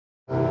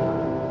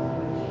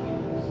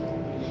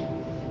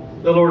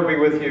The Lord be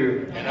with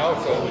you. And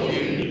also with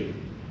you.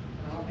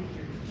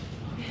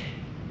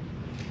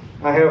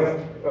 I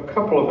have a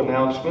couple of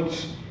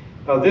announcements.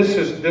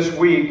 This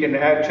week, and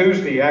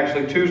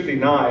Tuesday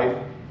night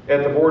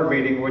at the board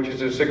meeting, which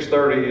is at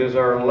 6:30, is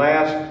our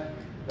last.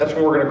 That's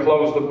when we're going to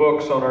close the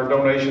books on our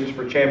donations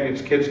for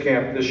Champions Kids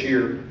Camp this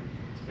year.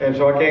 And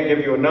so I can't give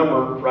you a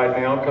number right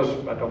now because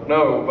I don't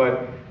know,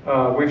 but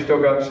we've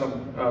still got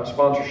some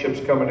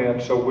sponsorships coming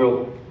in, so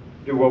we'll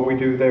do what we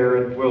do there,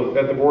 and we'll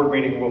at the board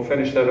meeting we'll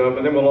finish that up,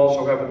 and then we'll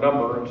also have a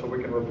number, and so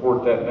we can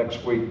report that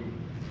next week.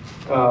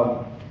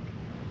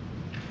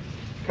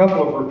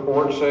 Couple of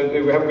reports.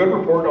 We have a good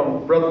report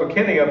on Brother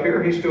McKinney up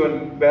here. He's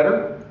doing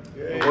better.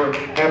 And we're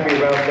happy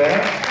about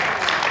that.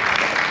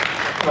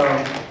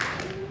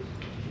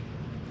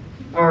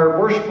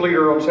 Our worship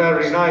leader on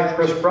Saturday night,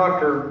 Chris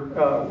Proctor,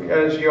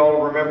 as you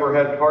all remember,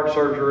 had heart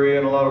surgery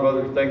and a lot of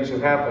other things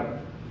have happened.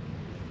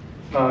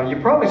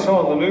 You probably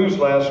saw in the news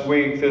last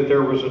week that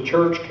there was a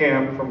church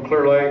camp from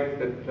Clear Lake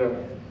that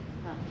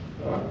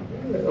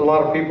a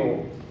lot of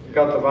people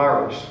got the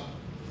virus.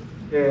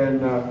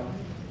 And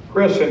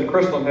Chris and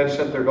Chrislyn had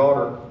sent their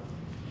daughter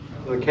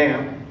to the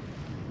camp.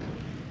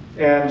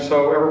 And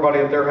so everybody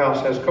at their house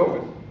has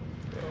COVID.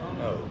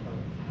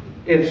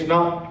 It's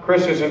not,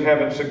 Chris isn't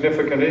having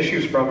significant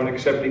issues from it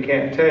except he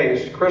can't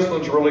taste.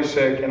 Chrislyn's really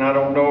sick, and I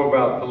don't know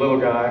about the little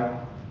guy.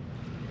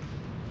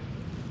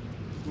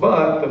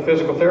 But the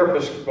physical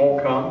therapist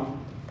won't come.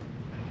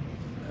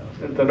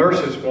 The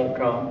nurses won't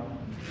come.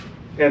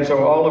 And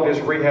so all of his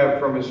rehab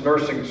from his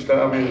nursing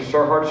stuff, his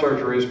heart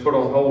surgery is put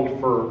on hold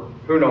for,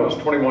 who knows,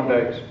 21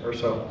 days or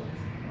so.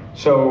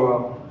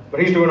 So,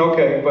 but he's doing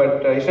okay.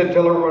 But he said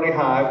tell everybody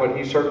hi, but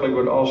he certainly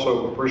would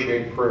also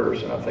appreciate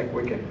prayers, and I think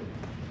we can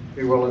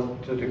be willing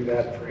to do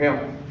that for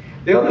him.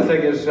 The other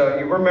thing is,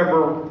 you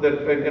remember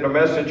that in a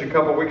message a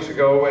couple weeks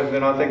ago, and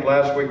then I think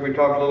last week we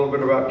talked a little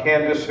bit about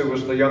Candace, who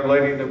was the young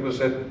lady that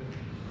was at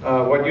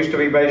what used to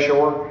be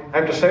Bayshore. I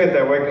have to say it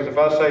that way because if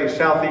I say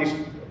Southeast,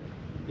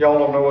 y'all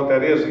don't know what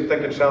that is. You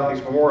think it's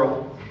Southeast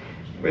Memorial.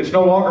 It's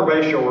no longer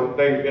Bayshore.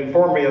 They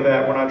informed me of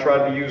that when I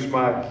tried to use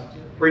my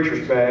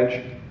preacher's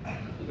badge.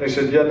 They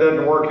said, yeah, it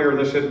doesn't work here.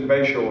 This isn't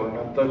Bayshore.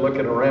 And I'm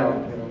looking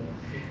around, you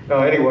know.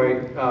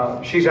 Anyway,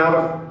 she's out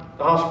of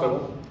the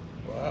hospital.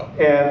 Wow.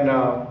 And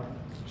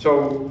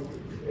so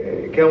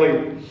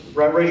Kelly,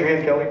 raise your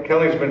hand, Kelly.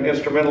 Kelly's been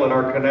instrumental in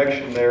our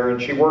connection there,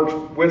 and she works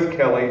with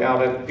Kelly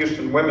out at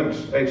Houston Women's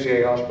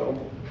HCA Hospital.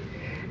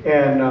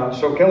 And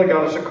so Kelly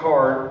got us a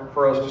card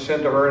for us to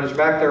send to her, and it's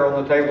back there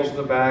on the tables in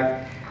the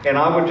back. And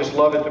I would just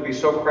love it to be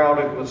so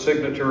crowded with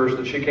signatures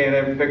that she can't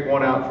even pick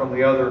one out from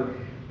the other.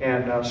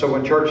 And so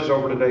when church is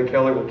over today,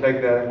 Kelly will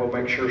take that and we'll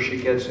make sure she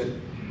gets it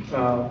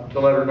to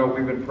let her know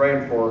we've been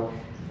praying for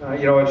her.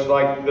 You know, it's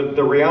like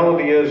the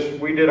reality is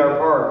we did our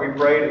part. We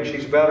prayed and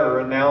she's better,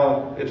 and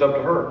now it's up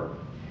to her.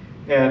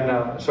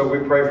 And so we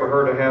pray for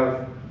her to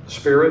have the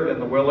spirit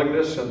and the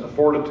willingness and the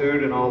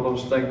fortitude and all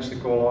those things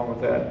that go along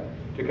with that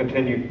to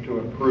continue to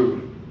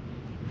improve.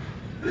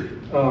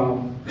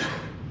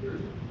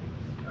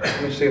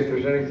 Let me see if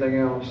there's anything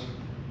else.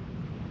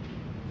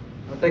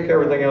 I think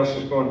everything else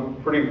is going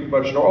pretty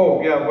much normal.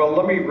 Oh, yeah, well,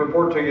 let me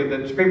report to you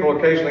that people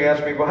occasionally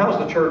ask me, well, how's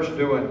the church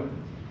doing?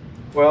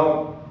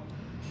 Well,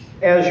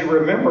 as you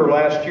remember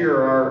last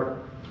year, our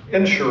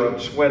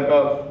insurance went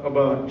up a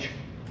bunch.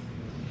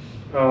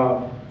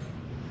 I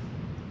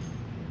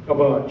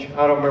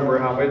don't remember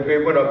how.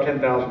 It went up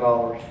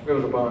 $10,000. It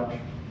was a bunch.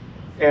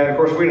 And of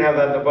course, we didn't have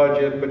that in the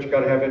budget, but you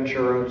got to have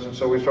insurance. And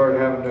so we started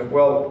having to,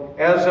 well,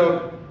 as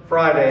of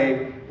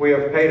Friday, we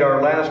have paid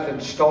our last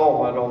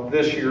installment on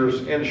this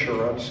year's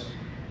insurance.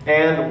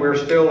 And we're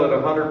still at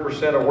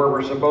 100% of where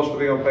we're supposed to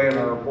be on paying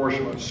our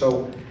apportionments.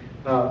 So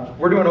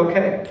we're doing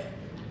okay.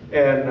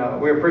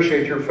 And we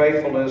appreciate your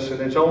faithfulness,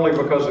 and it's only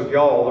because of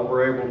y'all that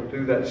we're able to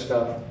do that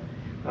stuff.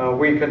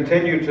 We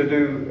continue to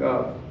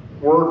do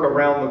work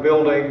around the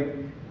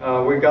building.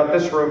 We've got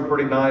this room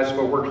pretty nice,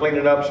 but we're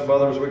cleaning up some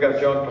others. We got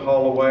junk to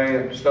haul away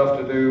and stuff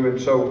to do, and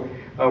so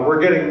we're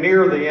getting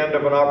near the end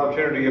of an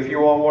opportunity. If you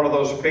want one of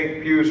those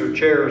pink pews or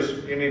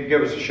chairs, you need to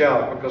give us a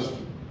shout, because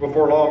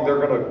before long they're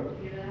going to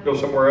go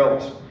somewhere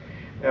else.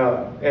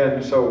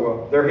 And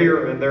so they're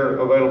here and they're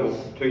available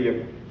to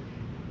you.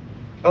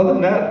 Other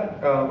than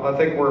that, I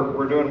think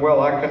we're doing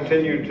well. I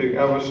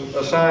was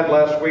assigned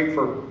last week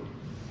for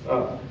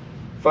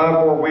 5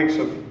 more weeks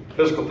of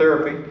physical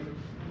therapy.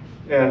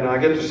 And I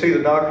get to see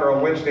the doctor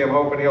on Wednesday. I'm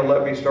hoping he'll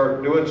let me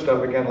start doing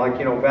stuff again, like,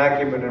 you know,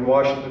 vacuuming and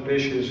washing the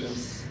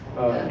dishes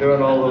and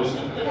doing all those.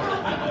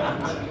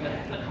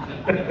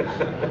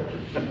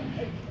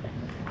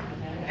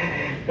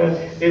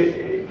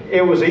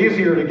 It was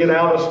easier to get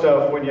out of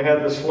stuff when you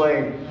had the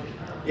sling.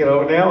 You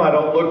know, now I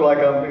don't look like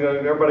I'm, you know,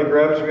 everybody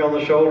grabs me on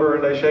the shoulder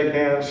and they shake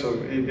hands, so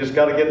you just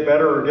got to get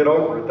better or get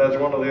over it. That's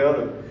one or the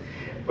other.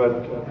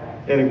 But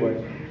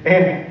anyway,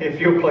 and if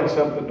you'll play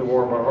something to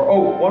warm our heart.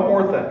 Oh, one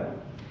more thing.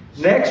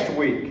 Next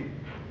week,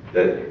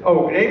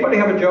 anybody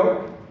have a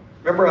joke?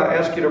 Remember I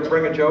asked you to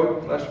bring a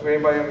joke last week?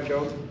 Anybody have a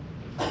joke?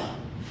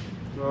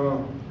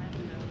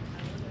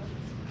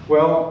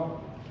 Well,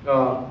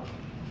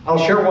 I'll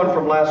share one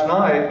from last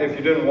night if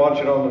you didn't watch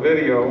it on the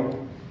video.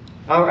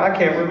 I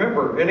can't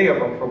remember any of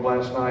them from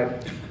last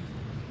night.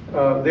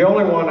 The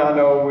only one I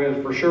know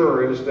is for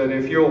sure is that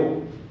if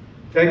you'll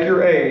take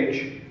your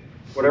age,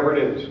 whatever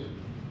it is,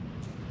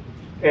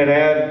 and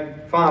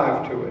add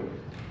 5 to it,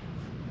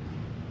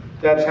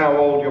 that's how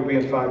old you'll be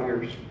in 5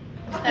 years.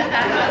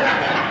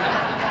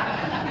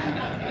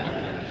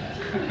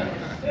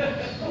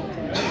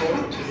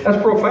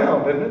 That's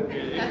profound, isn't it?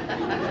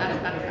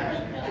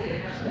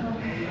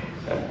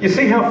 You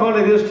see how fun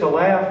it is to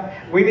laugh?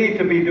 We need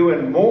to be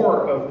doing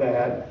more of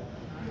that.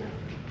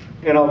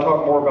 And I'll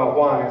talk more about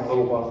why in a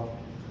little while.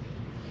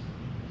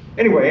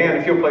 Anyway, Ann,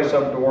 if you'll play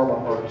something to warm our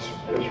hearts,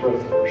 it's ready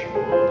for worship.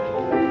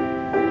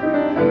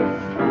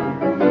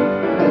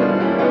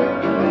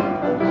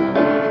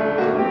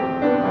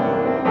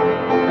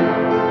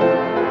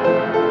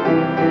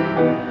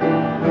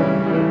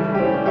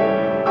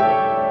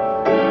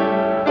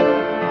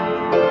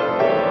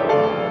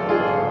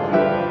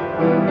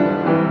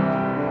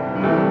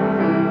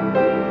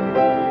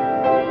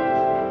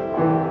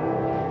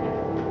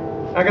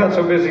 I got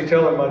so busy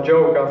telling my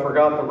joke, I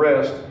forgot the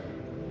rest.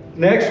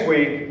 Next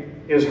week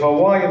is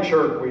Hawaiian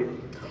Shirt Week.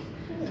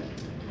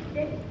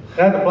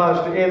 That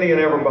applies to any and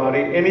everybody,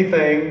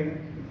 anything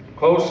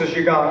close as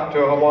you got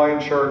to a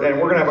Hawaiian shirt,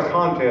 and we're going to have a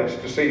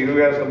contest to see who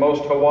has the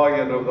most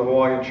Hawaiian of the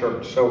Hawaiian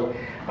shirts. So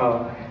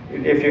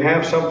if you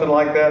have something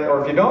like that,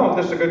 or if you don't,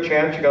 this is a good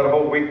chance. You got a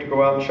whole week to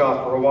go out and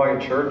shop for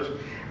Hawaiian shirts.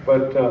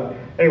 But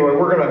anyway,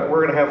 we're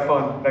gonna have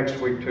fun next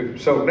week too.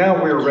 So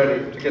now we're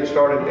ready to get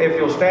started. If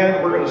you'll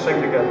stand, we're gonna sing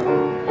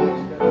together.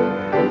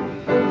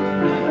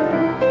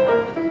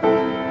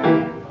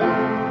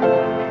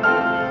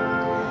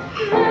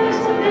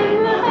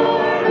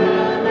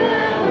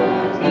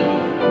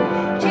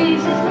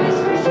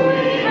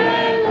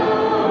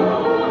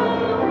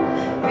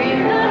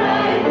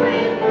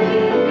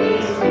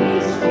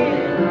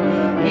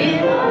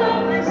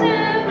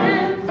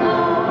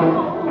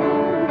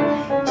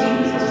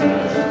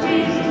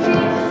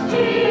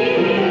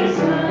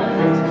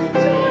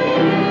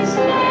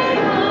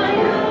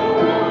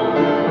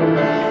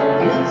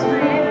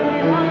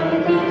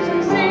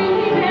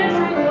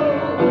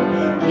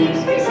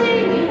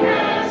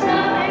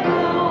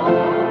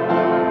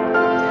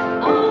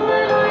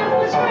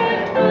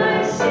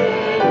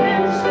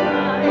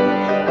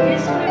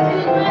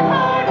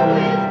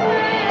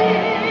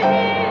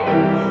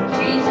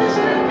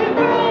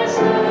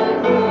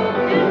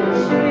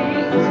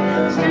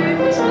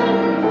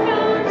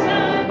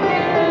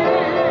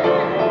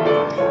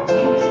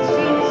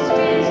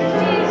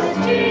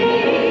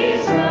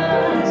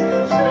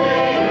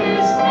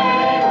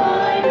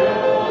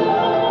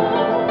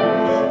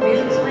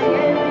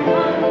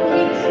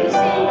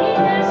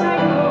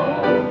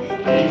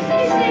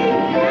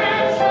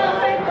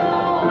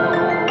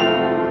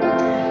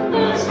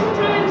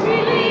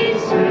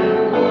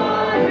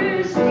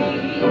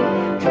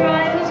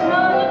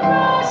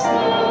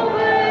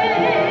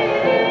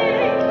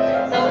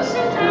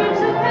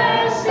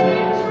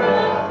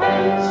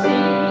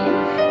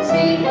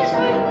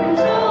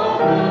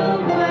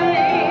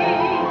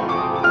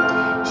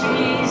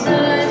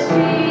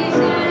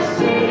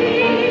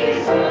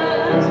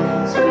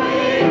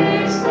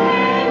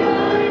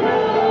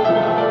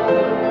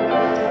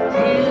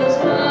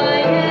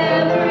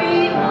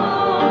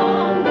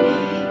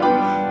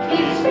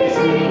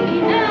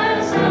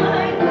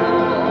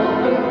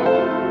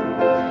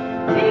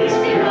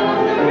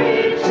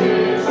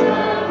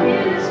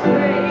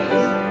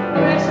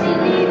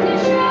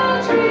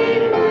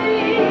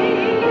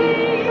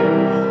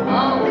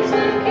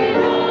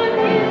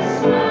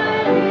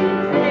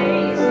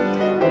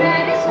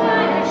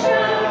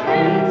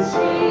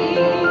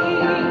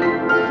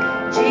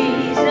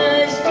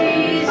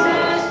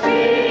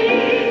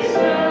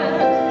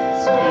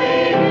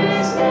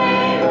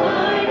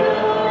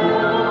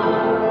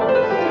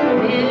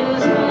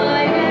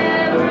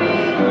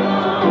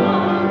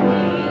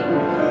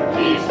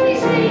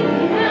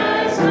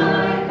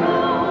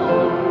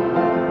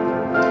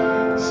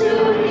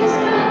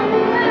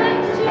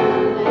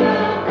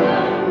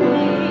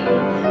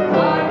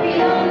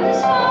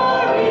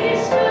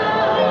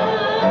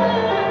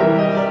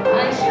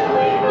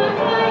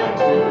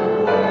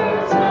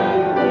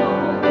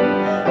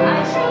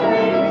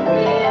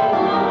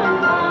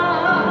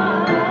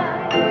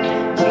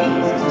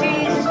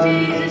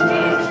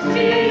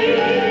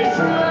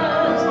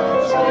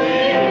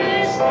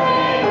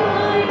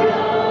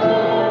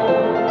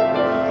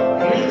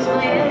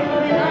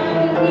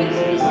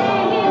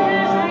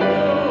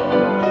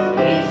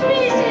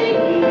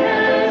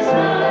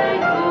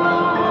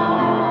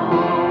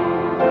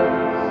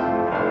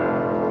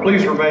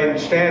 Please remain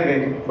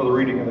standing for the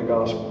reading of the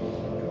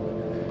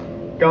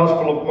Gospel.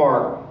 Gospel of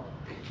Mark,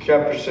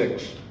 chapter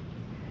 6.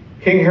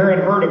 King Herod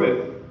heard of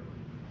it,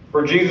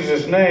 for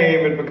Jesus'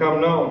 name had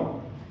become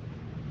known.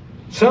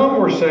 Some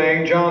were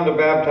saying John the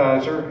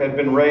Baptizer had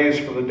been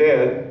raised from the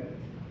dead,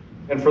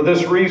 and for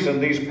this reason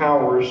these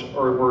powers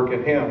are at work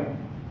in him.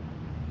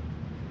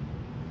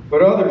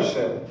 But others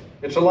said,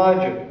 it's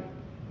Elijah.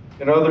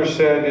 and others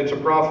said, "It's a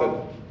prophet,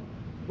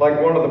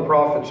 like one of the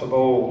prophets of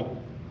old."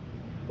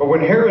 But when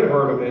Herod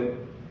heard of it,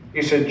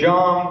 he said,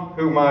 "John,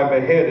 whom I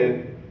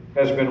beheaded,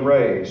 has been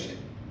raised."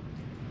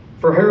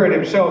 For Herod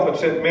himself had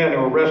sent men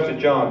who arrested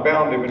John,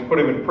 bound him, and put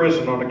him in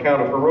prison on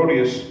account of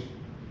Herodias,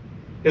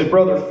 his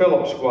brother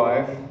Philip's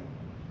wife,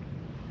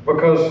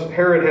 because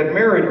Herod had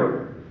married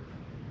her.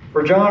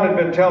 For John had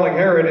been telling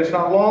Herod, "It's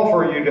not lawful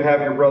for you to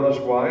have your brother's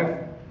wife."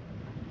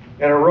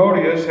 And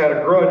Herodias had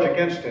a grudge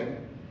against him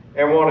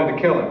and wanted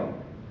to kill him.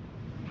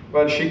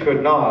 But she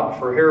could not,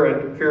 for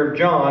Herod feared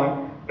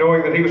John,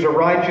 knowing that he was a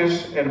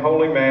righteous and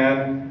holy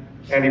man,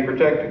 and he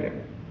protected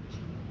him.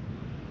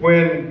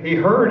 When he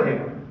heard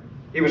him,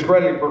 he was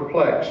greatly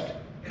perplexed,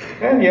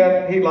 and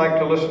yet he liked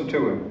to listen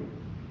to him.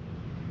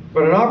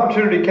 But an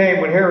opportunity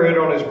came when Herod,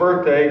 on his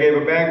birthday,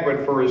 gave a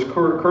banquet for his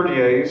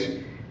courtiers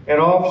and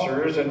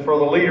officers and for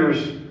the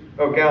leaders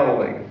of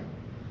Galilee.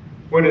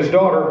 When his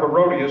daughter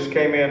Herodias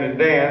came in and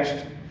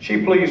danced, she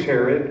pleased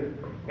Herod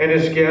and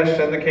his guests,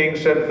 and the king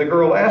said to the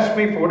girl, "Ask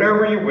me for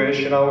whatever you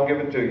wish, and I will give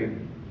it to you."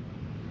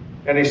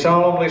 And he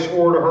solemnly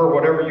swore to her,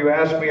 "Whatever you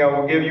ask me, I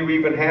will give you,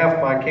 even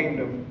half my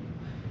kingdom."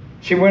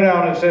 She went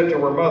out and said to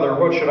her mother,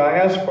 "What should I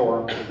ask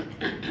for?"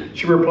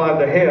 She replied,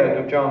 "The head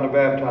of John the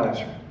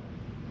Baptizer."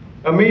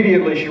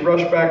 Immediately she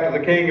rushed back to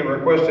the king and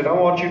requested, "I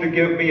want you to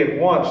give me at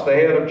once the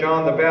head of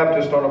John the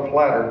Baptist on a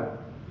platter."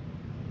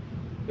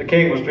 The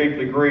king was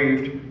deeply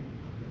grieved.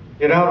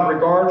 Yet out of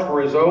regard for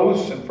his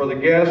oaths and for the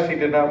guest, he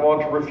did not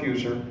want to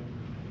refuse her.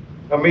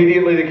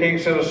 Immediately the king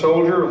sent a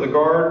soldier of the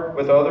guard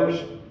with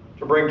others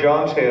to bring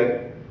John's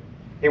head.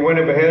 He went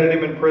and beheaded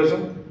him in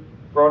prison,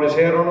 brought his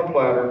head on a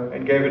platter,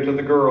 and gave it to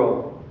the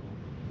girl.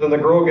 Then the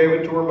girl gave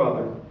it to her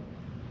mother.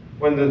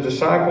 When the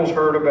disciples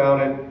heard about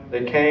it,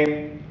 they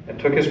came and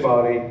took his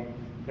body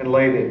and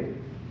laid it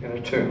in a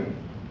tomb.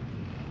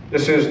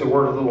 This is the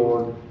word of the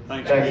Lord.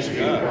 Thanks be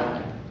to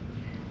God.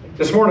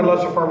 This morning,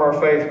 let's affirm our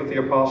faith with the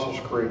Apostles'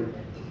 Creed.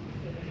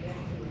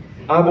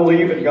 I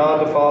believe in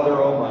God the Father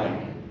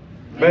Almighty,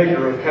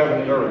 maker of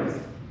heaven and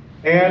earth,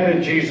 and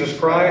in Jesus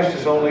Christ,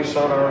 his only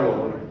Son, our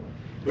Lord,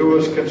 who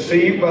was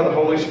conceived by the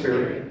Holy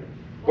Spirit,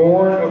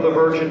 born of the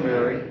Virgin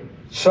Mary,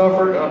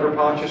 suffered under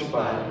Pontius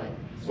Pilate,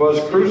 was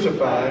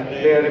crucified,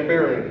 dead, and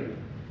buried.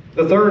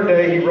 The third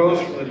day he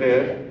rose from the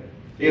dead.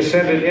 He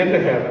ascended into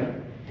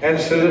heaven, and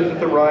sitteth at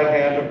the right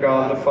hand of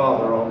God the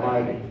Father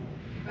Almighty.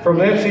 From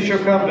thence he shall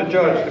come to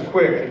judge the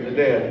quick and the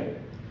dead.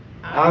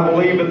 I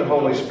believe in the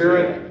Holy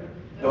Spirit,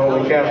 the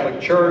Holy Catholic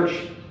Church,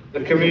 the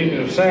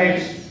communion of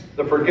saints,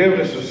 the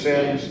forgiveness of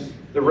sins,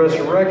 the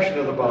resurrection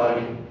of the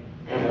body,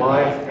 and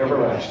life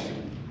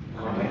everlasting.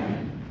 Amen.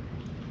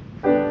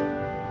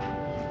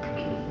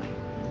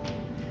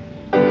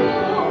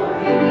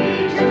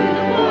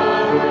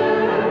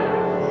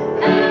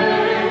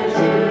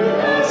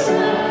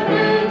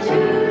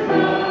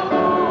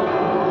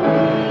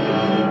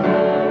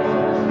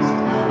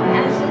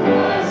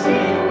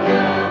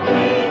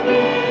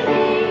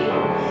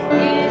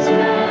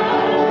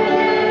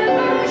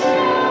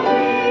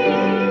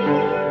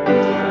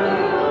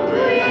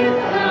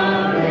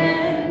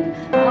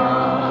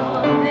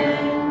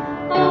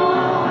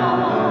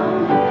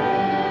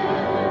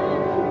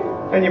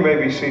 And you may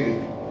be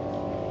seated.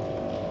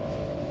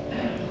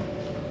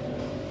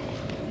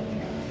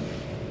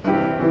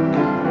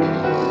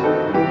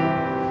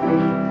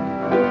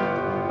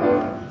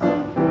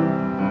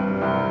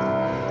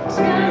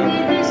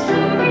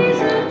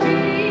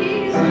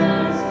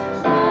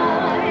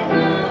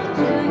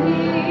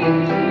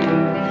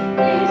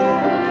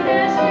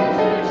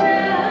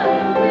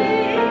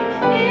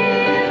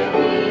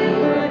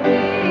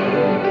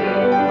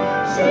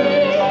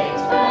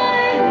 Sings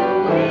by the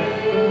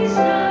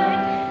wayside.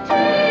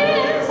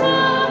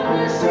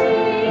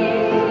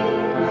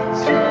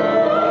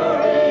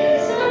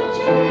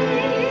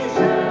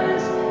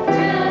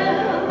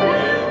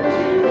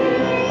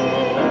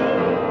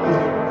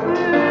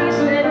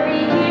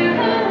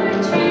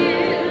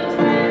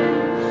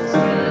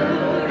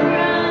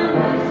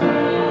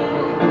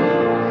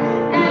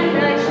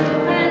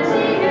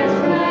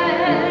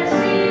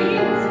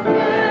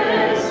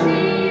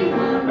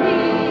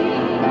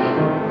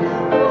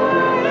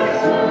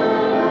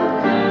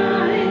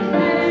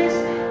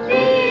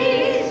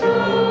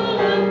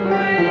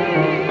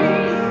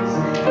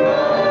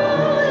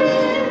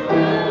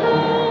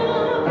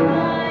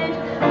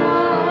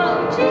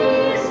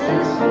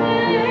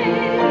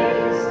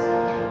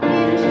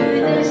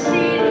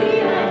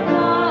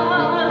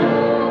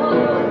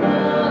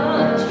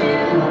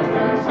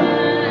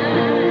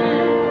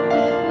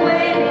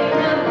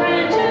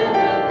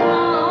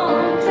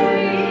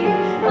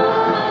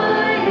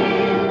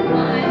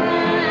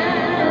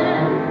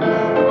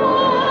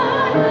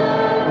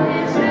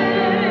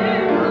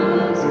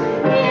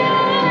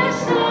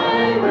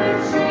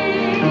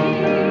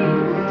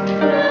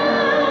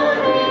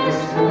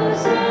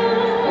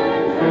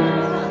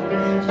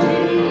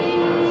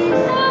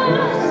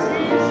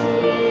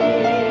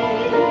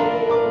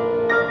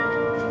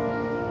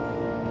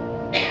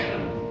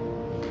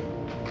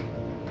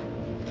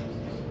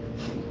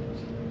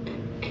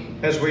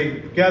 as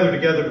we gather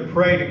together to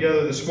pray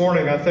together this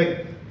morning, I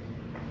think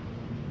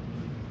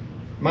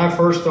my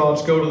first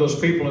thoughts go to those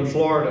people in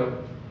Florida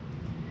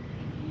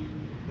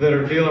that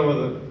are dealing with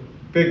a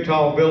big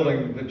tall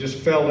building that just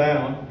fell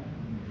down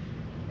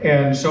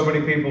and so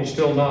many people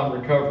still not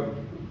recovered.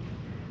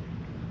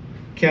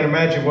 Can't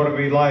imagine what it'd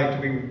be like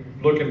to be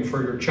looking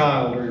for your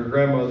child or your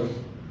grandmother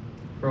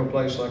from a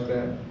place like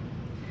that.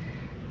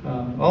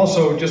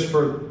 Also, just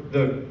for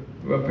the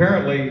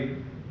apparently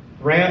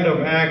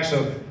random acts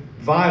of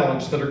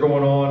violence that are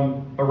going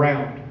on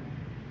around.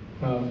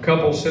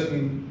 Couples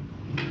sitting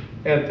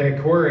at the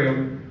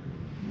aquarium,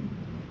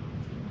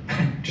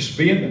 just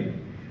being there.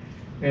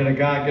 And a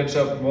guy gets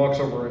up and walks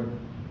over and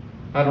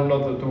I don't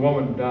know that the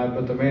woman died,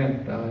 but the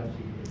man died.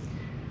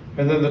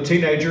 And then the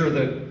teenager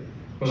that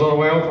was on the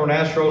way home from an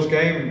Astros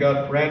game and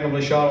got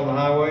randomly shot on the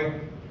highway.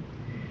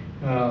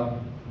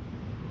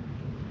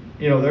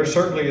 There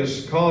certainly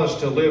is cause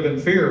to live in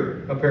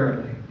fear,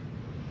 apparently.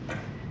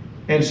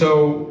 And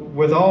so,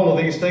 with all of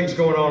these things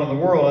going on in the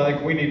world, I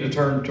think we need to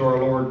turn to our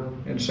Lord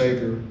and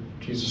Savior,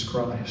 Jesus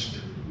Christ.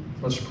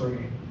 Let's pray.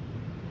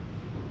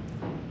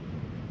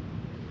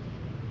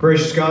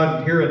 Gracious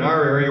God, here in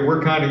our area,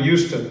 we're kind of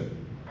used to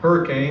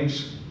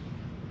hurricanes.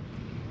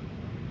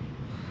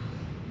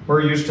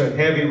 We're used to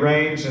heavy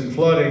rains and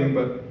flooding,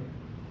 but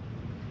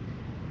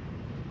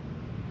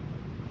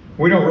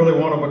we don't really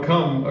want to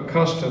become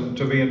accustomed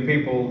to being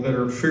people that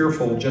are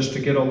fearful just to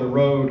get on the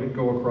road and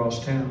go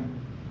across town.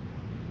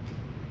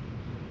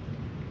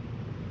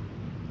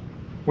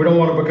 We don't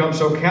want to become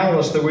so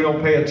callous that we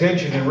don't pay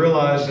attention and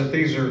realize that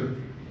these are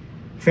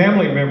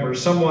family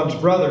members, someone's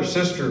brother,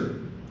 sister,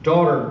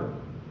 daughter.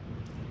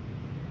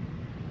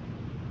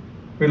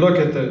 We look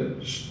at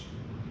the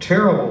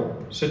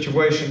terrible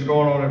situation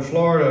going on in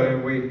Florida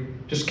and we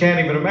just can't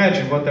even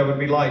imagine what that would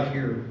be like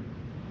here.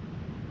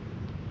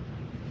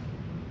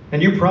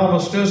 And you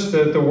promised us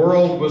that the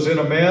world was in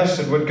a mess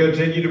and would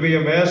continue to be a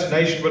mess.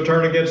 Nation would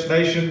turn against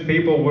nation,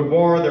 people would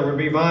war, there would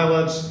be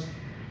violence.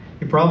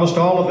 You promised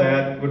all of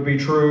that would be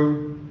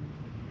true.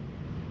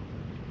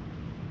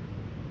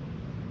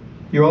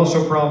 You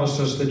also promised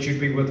us that you'd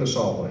be with us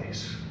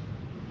always.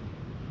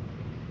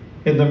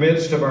 In the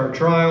midst of our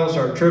trials,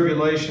 our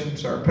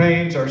tribulations, our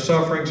pains, our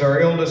sufferings, our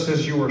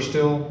illnesses, you are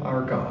still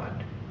our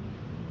God.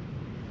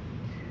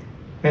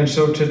 And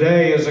so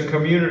today, as a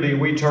community,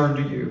 we turn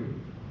to you.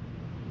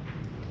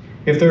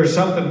 If there's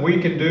something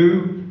we can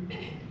do,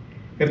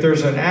 if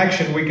there's an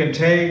action we can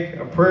take,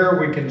 a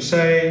prayer we can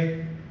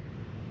say,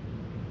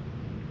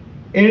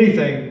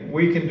 anything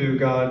we can do,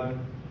 God,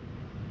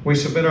 we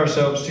submit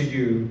ourselves to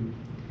you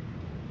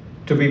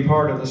to be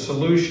part of the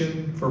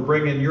solution for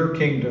bringing your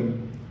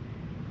kingdom.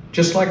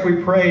 Just like we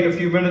prayed a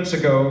few minutes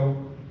ago,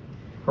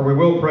 or we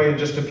will pray in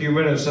just a few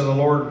minutes in the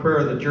Lord's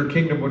Prayer, that your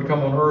kingdom would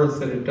come on earth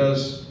that it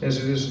does as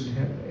it is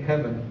in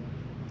heaven.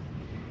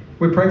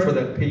 We pray for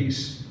that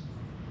peace.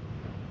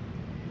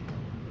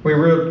 We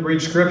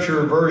read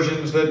scripture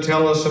versions that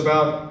tell us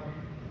about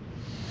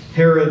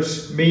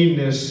Herod's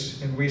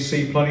meanness, and we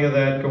see plenty of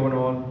that going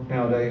on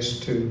nowadays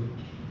too.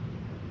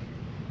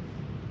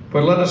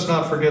 But let us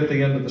not forget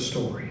the end of the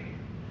story.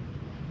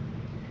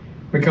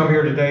 We come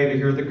here today to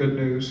hear the good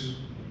news.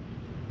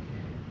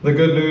 The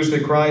good news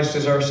that Christ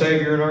is our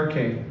Savior and our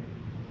King.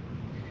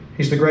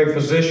 He's the great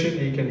physician.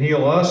 He can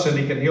heal us and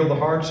He can heal the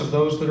hearts of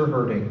those that are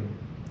hurting.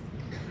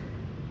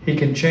 He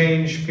can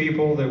change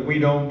people that we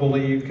don't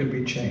believe can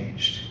be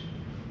changed.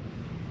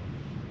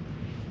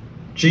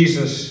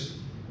 Jesus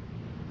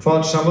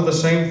fought some of the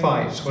same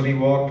fights when He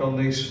walked on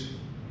this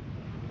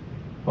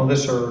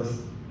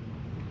earth.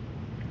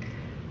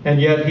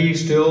 And yet He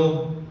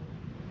still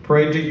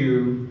prayed to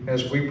you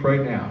as we pray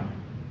now.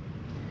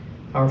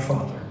 Our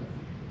Father,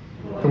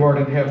 who art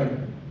in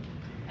heaven,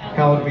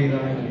 hallowed be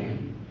thy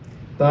name.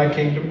 Thy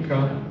kingdom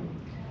come,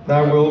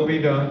 thy will be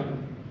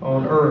done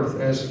on earth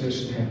as it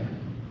is in heaven.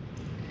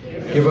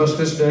 Give us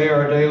this day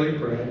our daily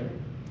bread,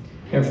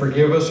 and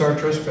forgive us our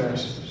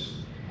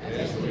trespasses.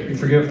 We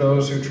forgive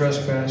those who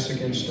trespass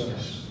against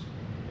us.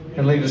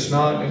 And lead us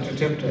not into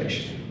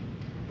temptation,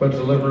 but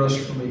deliver us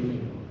from evil.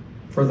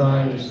 For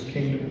thine is the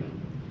kingdom,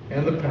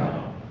 and the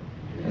power,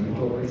 and the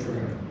glory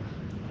forever.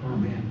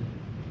 Amen.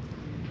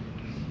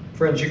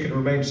 Friends, you can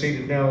remain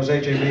seated now as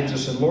AJ leads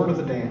us in Lord of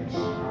the Dance.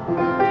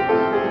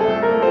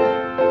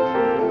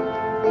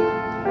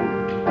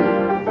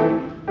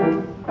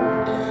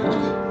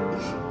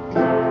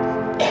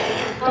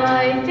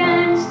 I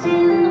danced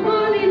in the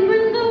morning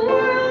when the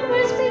world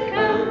was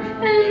become,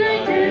 and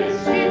I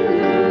danced in the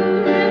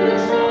moon and the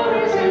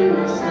stars and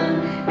the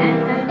sun,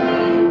 and I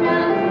came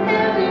down from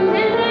heaven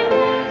and I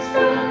danced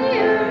on the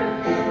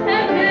earth.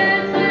 At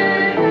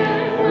Bethlehem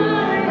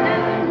I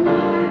had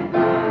my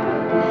birth.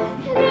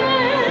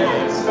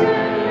 Dance,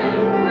 and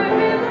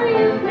wherever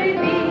you may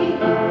be,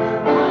 I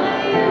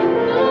am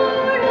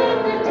Lord of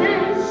the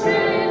dance,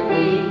 and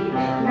He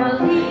now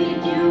lead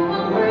you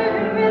on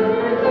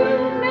wherever you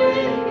may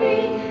be,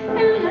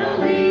 and I'll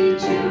lead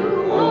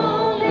you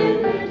all in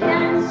the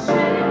dance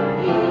and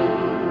me.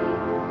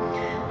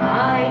 I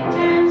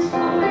dance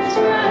for His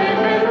bride,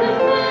 and the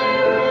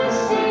fire is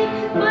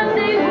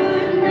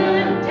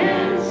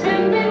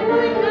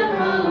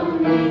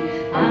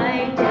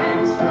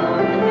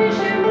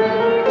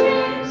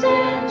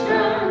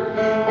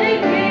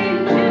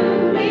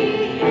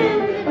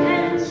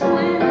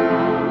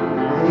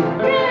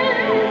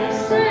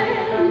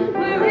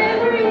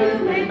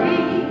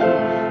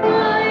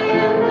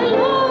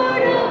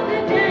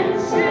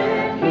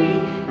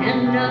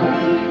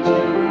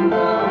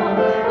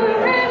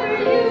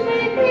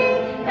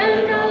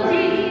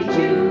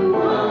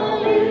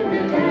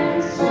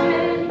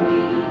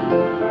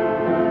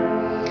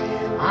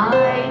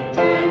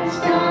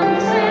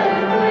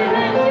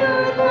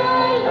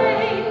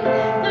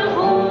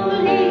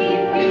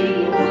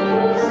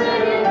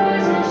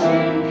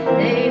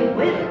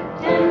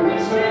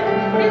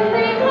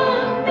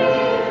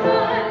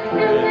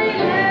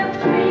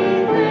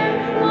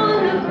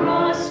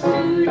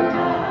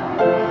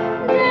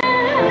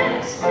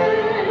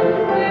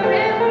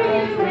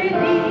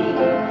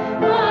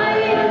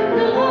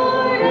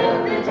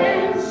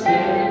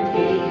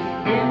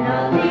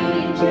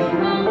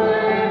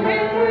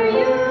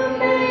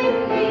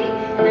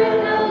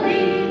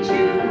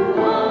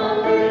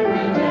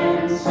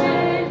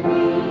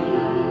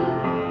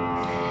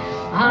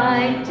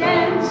I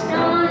danced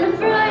on a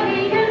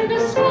Friday and the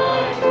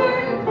sky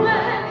turned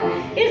black.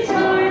 It's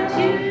hard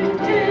to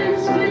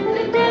dance with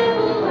the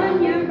devil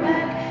on your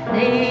back.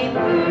 They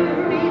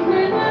buried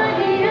my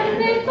body and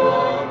they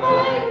thought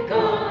I'd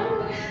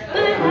gone, but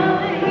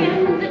I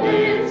am the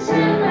dance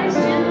and I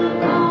still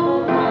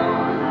go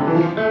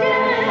on.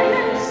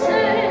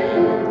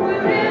 Dancing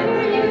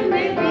wherever you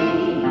may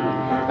be.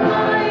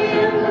 I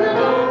am the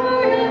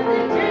Lord of the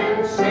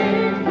dance,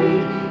 said he,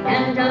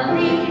 and I'll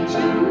lead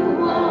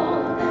you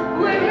all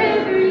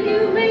wherever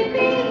you may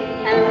be,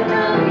 and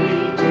I'll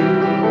lead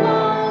you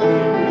all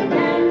in the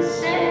dance,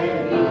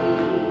 said he.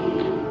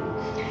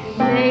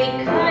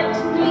 They cut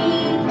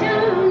me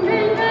down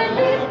and I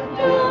lived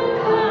on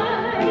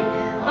high.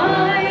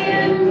 I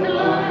am the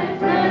life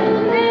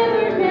that'll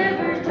never,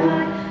 never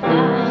die.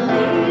 I'll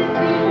live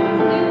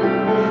in you,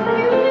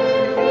 you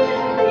live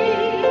in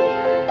me.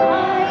 I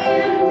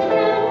am the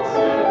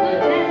dancer, the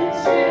dance,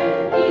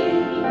 said he.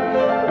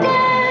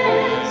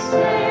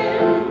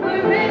 Dancing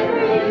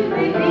wherever you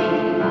may be.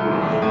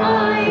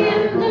 I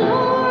am the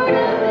Lord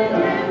of the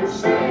dance,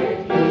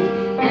 said he,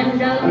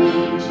 and I'll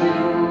lead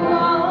you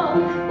all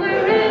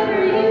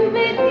wherever you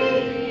may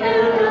be,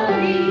 and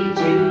I'll lead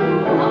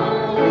you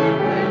all in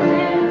the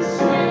dance,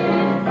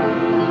 said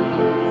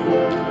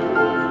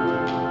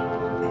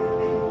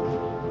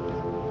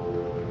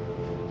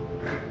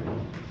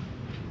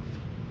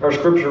he. Our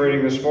scripture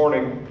reading this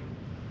morning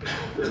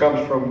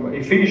comes from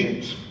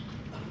Ephesians.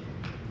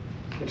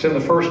 It's in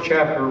the first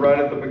chapter, right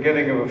at the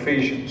beginning of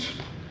Ephesians.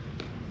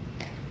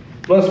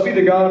 Blessed be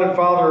the God and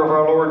Father of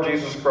our Lord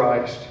Jesus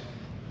Christ,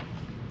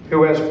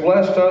 who has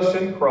blessed us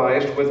in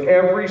Christ with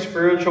every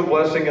spiritual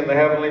blessing in the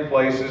heavenly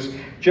places,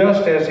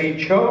 just as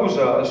he chose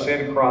us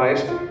in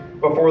Christ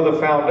before the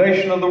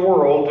foundation of the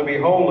world to be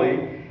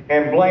holy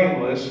and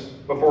blameless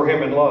before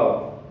him in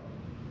love.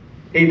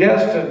 He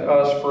destined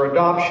us for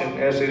adoption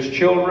as his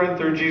children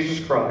through Jesus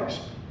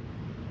Christ,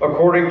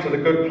 according to the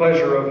good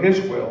pleasure of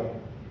his will,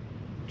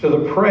 to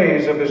the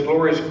praise of his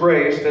glorious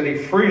grace that he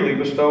freely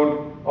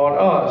bestowed on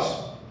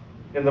us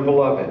in the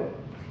Beloved.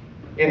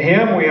 In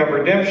him we have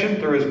redemption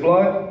through his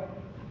blood,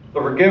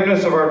 the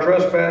forgiveness of our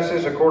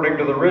trespasses according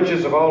to the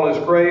riches of all his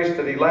grace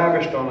that he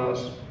lavished on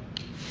us.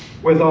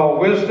 With all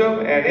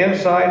wisdom and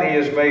insight he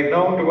has made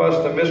known to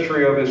us the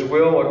mystery of his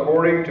will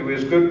according to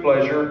his good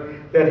pleasure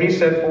that he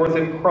set forth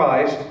in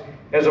Christ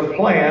as a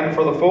plan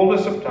for the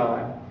fullness of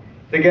time,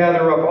 to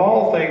gather up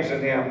all things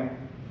in him,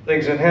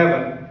 things in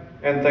heaven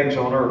and things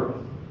on earth.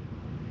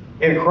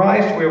 In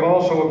Christ we have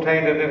also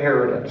obtained an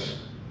inheritance,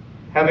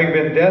 having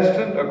been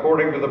destined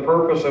according to the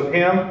purpose of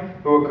him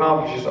who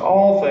accomplishes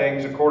all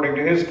things according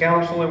to his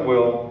counsel and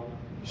will,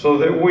 so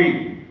that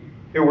we,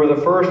 who were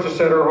the first to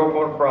set our hope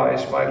on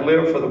Christ, might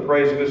live for the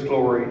praise of his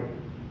glory.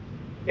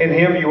 In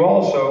him you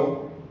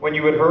also, when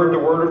you had heard the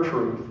word of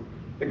truth,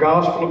 the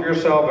gospel of your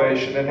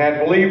salvation, and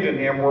had believed in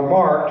him, were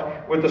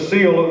marked with the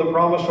seal of the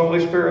promised Holy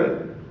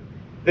Spirit.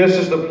 This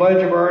is the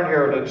pledge of our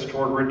inheritance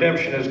toward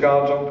redemption as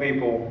God's own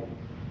people,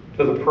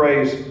 to the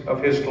praise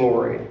of his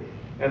glory.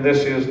 And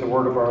this is the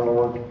word of our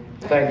Lord.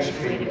 Thanks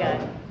be to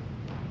God.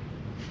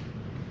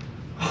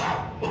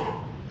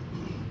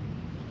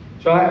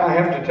 So I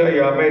have to tell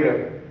you, I made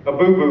a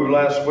boo-boo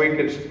last week.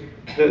 It's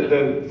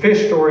the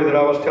fish story that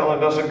I was telling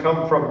doesn't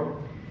come from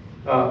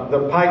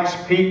the Pikes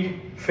Peak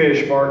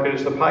fish market.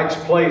 It's the Pikes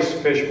Place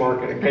fish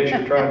market, in case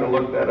you're trying to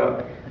look that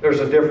up.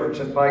 There's a difference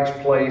in Pikes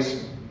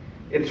Place.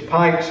 It's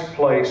Pikes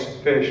Place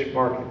fish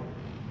market.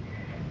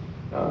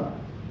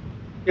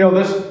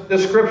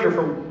 This scripture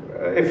from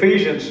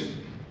Ephesians,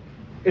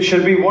 it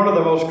should be one of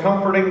the most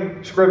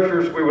comforting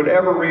scriptures we would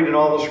ever read in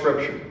all the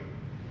scripture.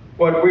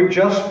 What we've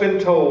just been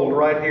told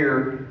right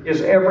here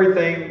is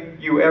everything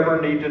you ever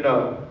need to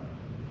know.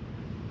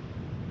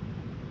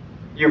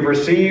 You've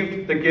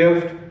received the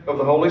gift of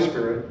the Holy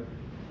Spirit.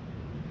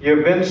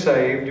 You've been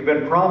saved. You've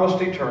been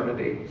promised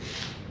eternity.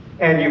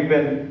 And you've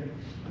been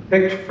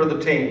picked for the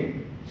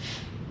team.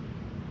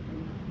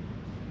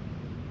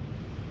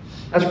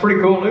 That's pretty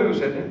cool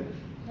news, isn't it?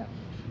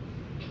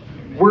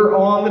 We're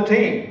on the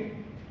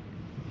team.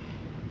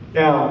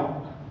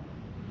 Now,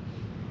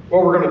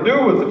 what we're going to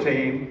do with the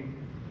team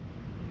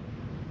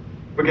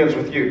begins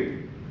with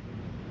you.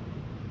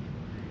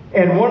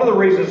 And one of the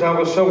reasons I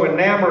was so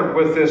enamored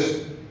with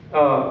this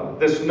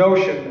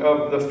notion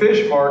of the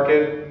fish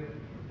market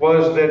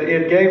was that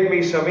it gave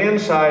me some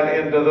insight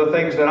into the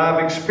things that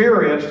I've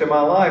experienced in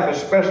my life,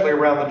 especially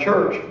around the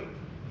church.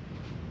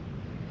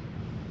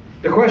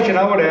 The question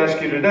I would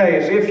ask you today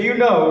is, if you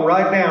know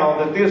right now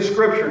that this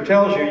scripture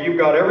tells you you've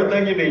got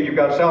everything you need, you've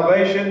got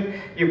salvation,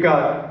 you've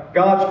got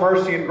God's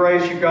mercy and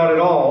grace, you've got it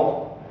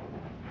all,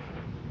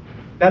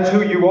 that's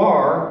who you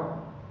are,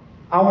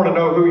 I want to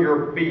know who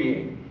you're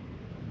being.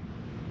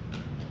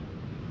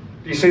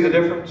 Do you see the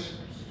difference?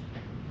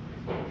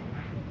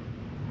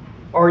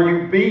 Are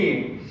you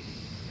being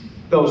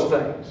those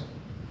things?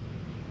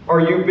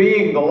 Are you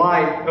being the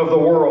light of the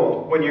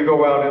world when you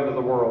go out into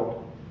the world?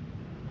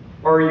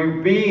 Are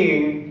you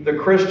being the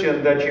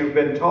Christian that you've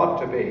been taught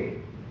to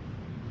be?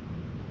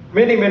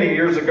 Many, many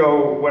years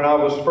ago, when I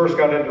was first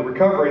got into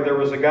recovery, there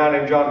was a guy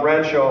named John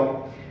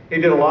Bradshaw. He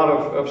did a lot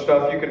of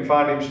stuff. You can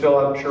find him still,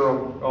 I'm sure,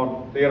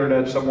 on the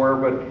internet somewhere.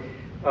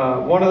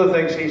 But one of the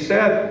things he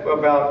said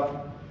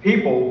about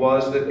people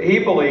was that he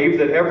believed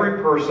that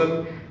every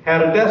person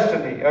had a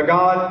destiny, a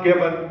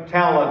God-given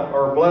talent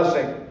or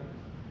blessing.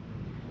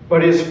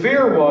 But his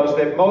fear was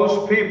that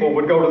most people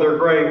would go to their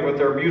grave with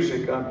their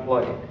music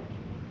unplayed.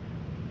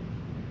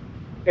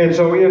 And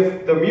so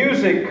if the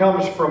music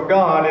comes from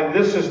God, and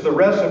this is the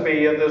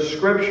recipe in this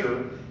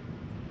scripture,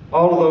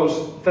 all of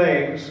those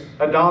things,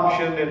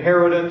 adoption,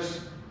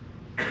 inheritance,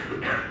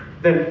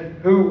 then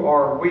who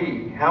are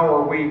we? How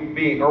are we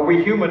being? Are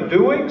we human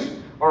doings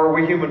or are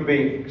we human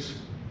beings?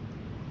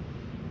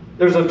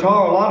 There's a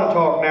lot of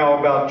talk now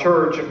about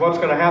church and what's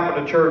going to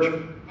happen to church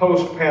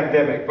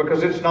post-pandemic,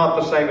 because it's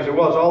not the same as it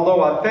was.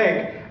 Although I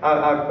think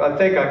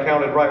I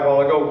counted right a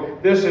while ago,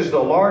 this is the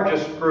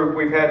largest group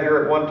we've had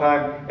here at one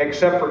time,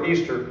 except for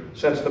Easter,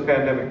 since the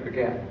pandemic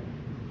began.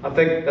 I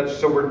think that's,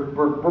 so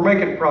we're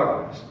making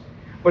progress.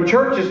 But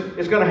church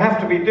is going to have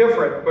to be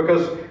different,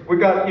 because we've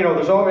got,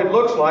 it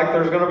looks like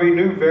there's going to be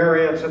new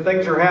variants and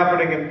things are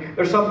happening, and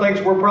there's some things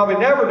we'll probably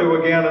never do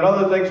again and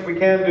other things we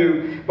can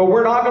do. But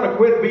we're not going to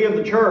quit being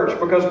the church,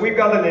 because we've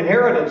got an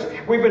inheritance.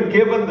 We've been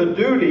given the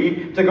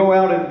duty to go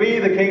out and be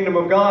the kingdom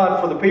of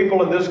God for the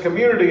people in this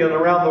community and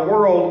around the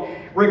world,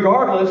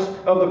 regardless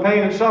of the pain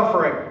and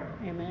suffering.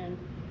 Amen.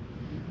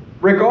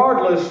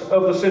 Regardless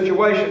of the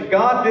situation.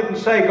 God didn't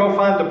say go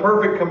find the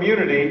perfect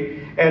community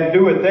and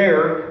do it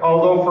there,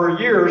 although for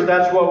years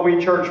that's what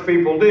we church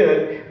people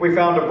did. We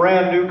found a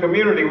brand new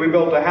community. We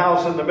built a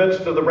house in the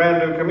midst of the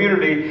brand new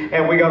community,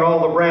 and we got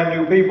all the brand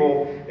new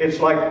people. It's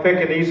like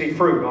picking easy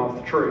fruit off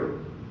the tree.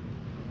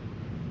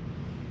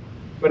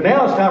 But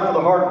now it's time for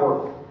the hard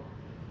work.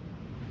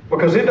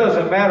 Because it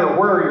doesn't matter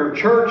where your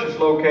church is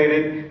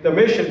located, the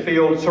mission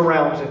field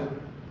surrounds it.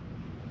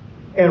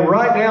 And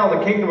right now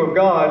the kingdom of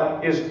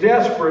God is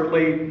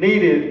desperately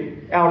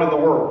needed out in the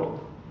world.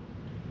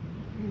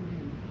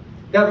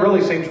 That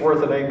really seems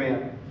worth an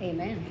amen.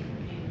 Amen.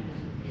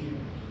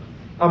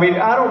 I mean,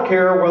 I don't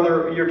care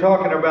whether you're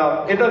talking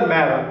about, it doesn't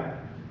matter,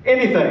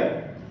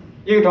 anything.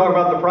 You can talk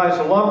about the price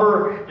of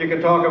lumber, you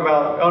can talk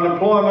about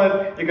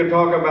unemployment, you can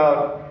talk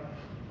about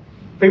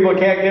people that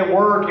can't get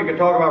work, you can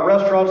talk about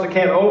restaurants that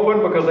can't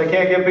open because they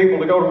can't get people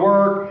to go to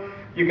work.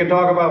 You can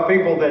talk about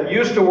people that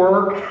used to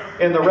work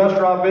in the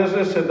restaurant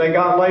business and they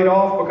got laid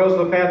off because of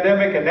the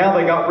pandemic, and now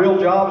they got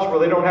real jobs where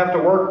they don't have to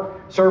work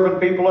serving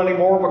people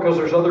anymore because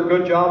there's other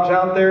good jobs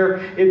out there.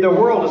 The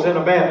world is in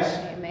a mess.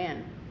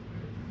 Amen.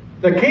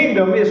 The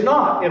kingdom is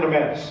not in a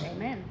mess.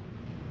 Amen.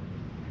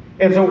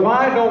 And so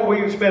why don't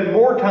we spend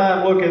more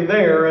time looking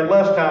there and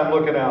less time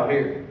looking out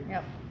here?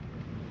 Yep.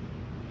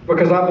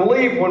 Because I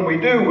believe when we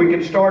do, we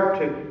can start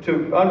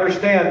to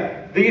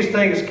understand these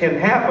things can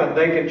happen.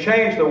 They can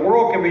change. The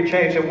world can be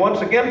changed. And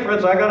once again,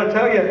 friends, I got to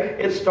tell you,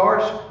 it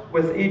starts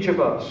with each of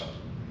us.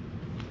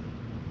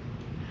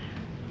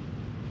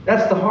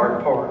 That's the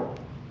hard part.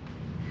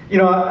 As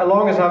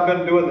long as I've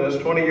been doing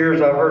this, 20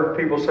 years, I've heard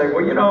people say,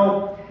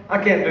 well,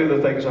 I can't do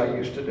the things I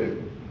used to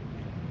do.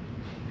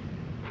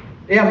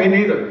 Yeah, me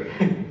neither.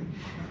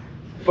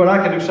 But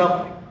I can do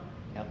something.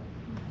 Yep.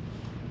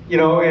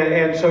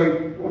 And so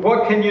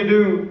what can you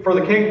do for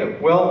the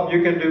kingdom? Well,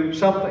 you can do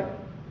something.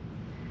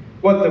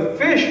 What the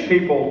fish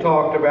people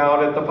talked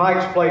about at the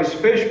Pike's Place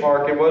Fish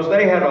Market was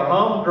they had a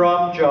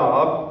humdrum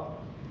job.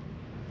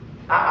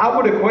 I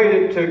would equate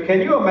it to,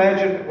 can you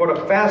imagine what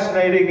a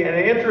fascinating and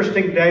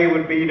interesting day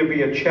would be to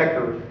be a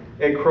checker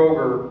at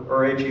Kroger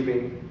or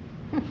H-E-B?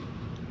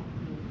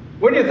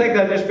 Wouldn't you think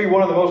that'd just be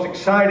one of the most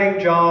exciting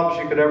jobs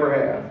you could ever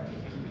have?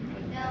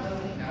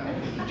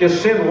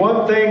 Just send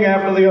one thing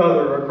after the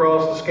other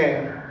across the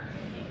scanner.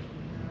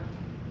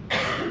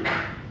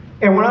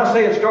 And when I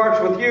say it starts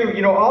with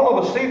you, all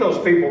of us see those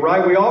people,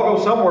 right? We all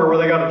go somewhere where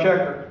they got a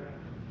checker.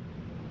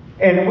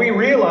 And we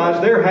realize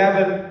they're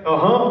having a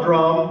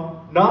humdrum,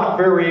 not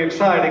very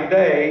exciting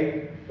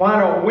day.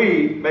 Why don't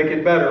we make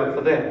it better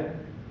for them?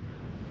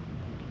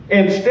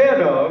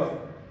 Instead of,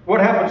 what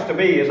happens to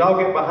me is I'll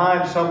get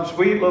behind some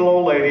sweet little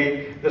old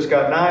lady that's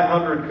got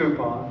 900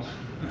 coupons.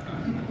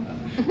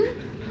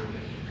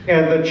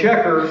 And the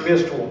checker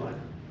missed one.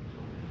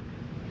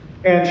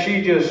 And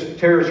she just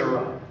tears her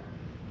up.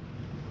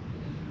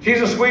 She's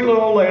a sweet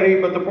little old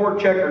lady, but the poor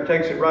checker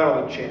takes it right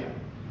on the chin.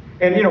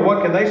 And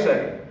what can they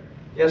say?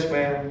 Yes,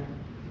 ma'am.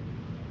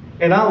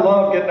 And I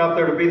love getting up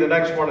there to be the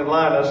next one in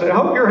line. I say, I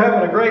hope you're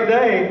having a great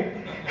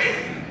day.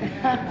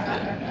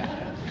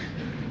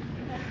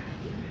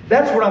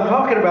 That's what I'm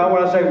talking about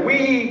when I say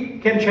we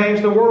can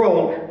change the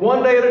world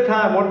one day at a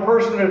time, one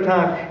person at a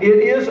time. It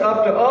is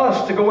up to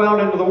us to go out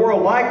into the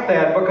world like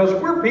that because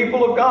we're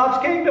people of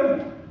God's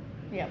kingdom.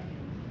 Yep.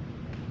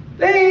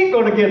 They ain't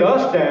going to get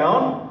us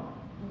down.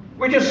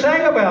 We just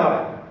sang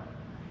about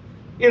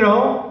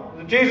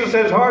it. Jesus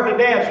said it's hard to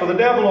dance with the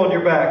devil on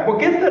your back. Well,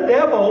 get the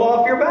devil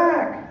off your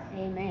back.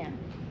 Amen.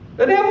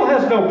 The devil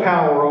has no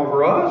power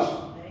over us.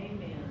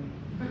 Amen.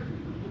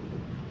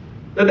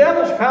 The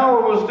devil's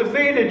power was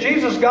defeated.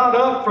 Jesus got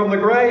up from the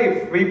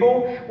grave,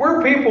 people.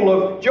 We're people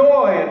of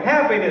joy and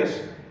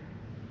happiness.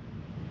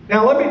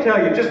 Now, let me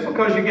tell you, just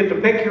because you get to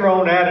pick your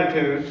own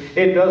attitude,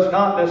 it does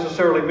not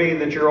necessarily mean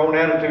that your own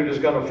attitude is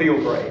going to feel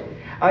great.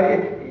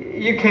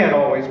 You can't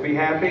always be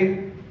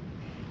happy.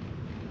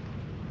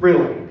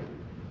 Really.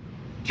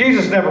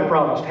 Jesus never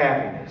promised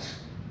happiness.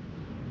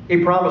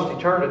 He promised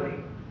eternity.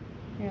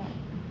 Yeah.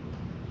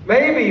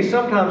 Maybe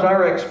sometimes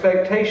our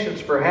expectations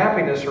for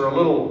happiness are a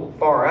little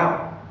far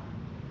out.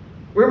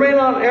 We may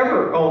not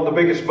ever own the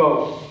biggest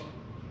boat,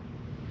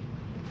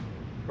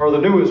 or the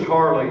newest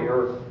Harley,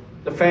 or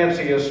the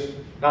fanciest,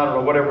 I don't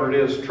know, whatever it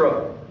is,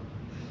 truck.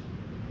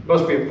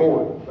 Must be a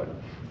Ford. But.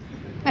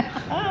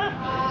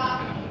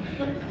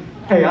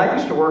 Hey, I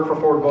used to work for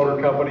Ford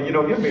Motor Company. You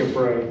know, give me a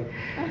break.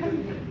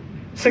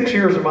 6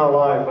 years of my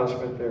life I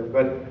spent there.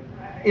 But,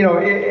 you know,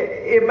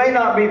 it may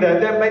not be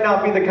that may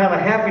not be the kind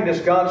of happiness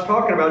God's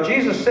talking about.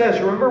 Jesus says,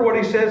 remember what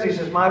He says? He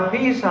says, my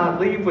peace I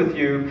leave with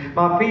you.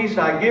 My peace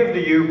I give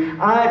to you.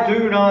 I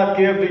do not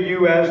give to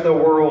you as the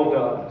world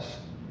does.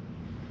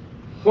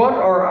 What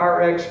are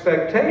our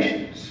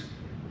expectations?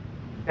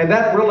 And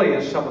that really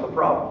is some of the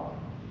problem.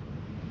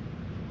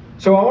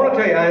 So I want to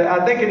tell you,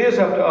 I think it is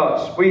up to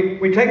us. We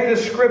take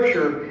this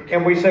scripture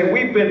and we say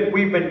we've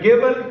been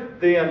given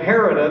the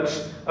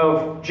inheritance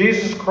of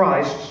Jesus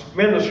Christ's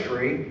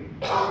ministry,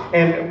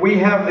 and we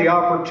have the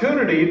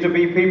opportunity to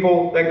be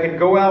people that can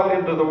go out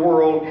into the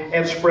world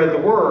and spread the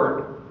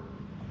word.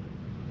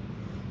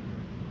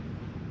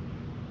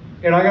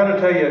 And I got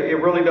to tell you,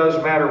 it really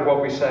does matter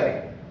what we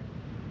say.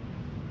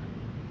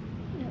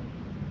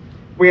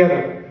 We had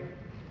a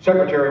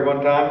secretary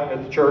one time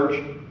at the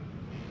church.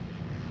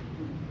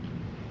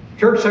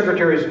 Church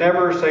secretaries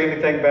never say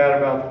anything bad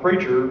about the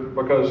preacher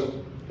because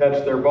that's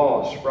their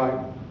boss, right?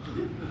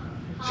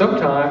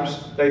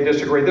 Sometimes they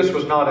disagree. This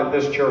was not at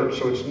this church,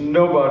 so it's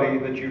nobody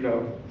that you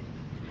know.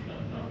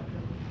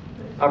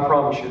 I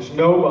promise you, it's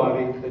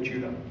nobody that you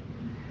know.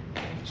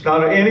 It's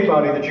not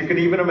anybody that you could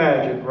even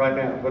imagine right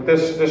now. But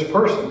this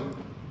person,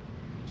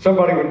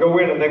 somebody would go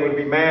in and they would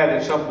be mad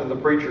at something the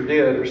preacher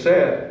did or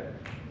said.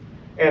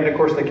 And of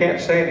course they can't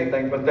say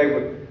anything, but they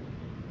would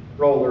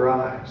roll their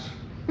eyes.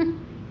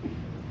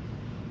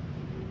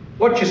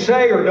 What you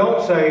say or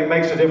don't say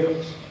makes a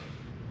difference.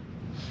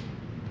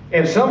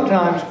 And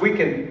sometimes we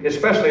can,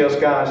 especially us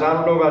guys, I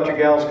don't know about you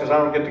gals because I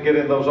don't get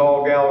in those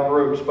all-gal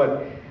groups,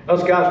 but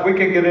us guys, we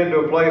can get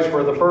into a place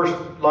where the first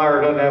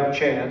liar doesn't have a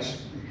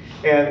chance.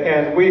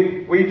 And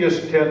we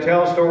just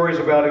tell stories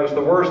about it was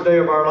the worst day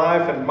of our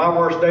life, and my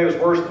worst day was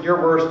worse than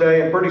your worst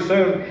day, and pretty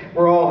soon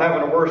we're all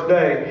having a worse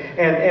day.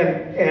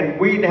 And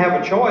we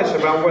have a choice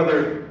about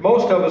whether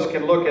most of us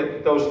can look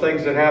at those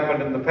things that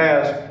happened in the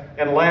past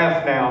and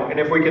laugh now. And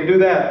if we can do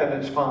that, then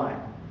it's fine.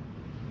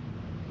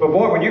 But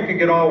boy, when you can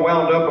get all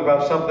wound up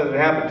about something that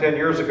happened 10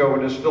 years ago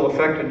and is still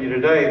affecting you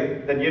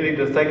today, then you need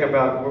to think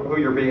about who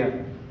you're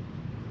being.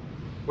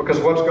 Because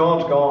what's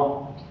gone's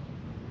gone.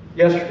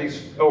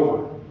 Yesterday's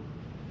over.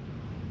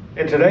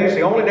 And today's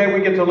the only day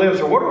we get to live.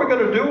 So what are we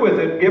going to do with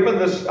it, given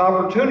this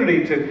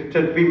opportunity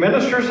to be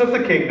ministers of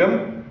the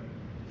kingdom,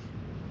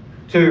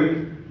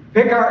 to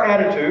pick our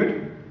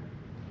attitude,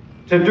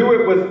 to do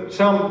it with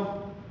some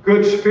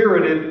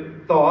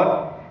good-spirited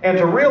thought, and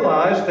to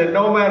realize that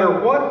no matter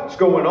what's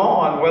going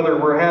on, whether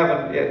we're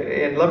having,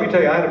 and let me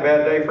tell you, I had a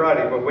bad day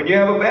Friday, but when you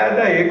have a bad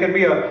day, it can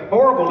be a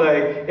horrible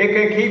day. It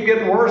can keep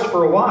getting worse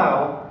for a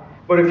while.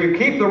 But if you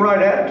keep the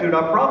right attitude,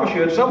 I promise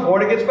you, at some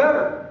point it gets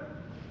better.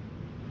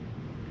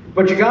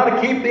 But you got to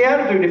keep the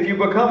attitude. If you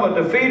become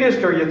a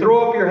defeatist or you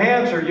throw up your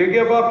hands or you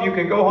give up, you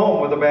can go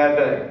home with a bad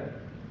day.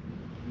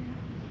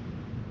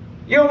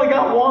 You only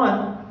got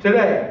one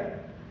today.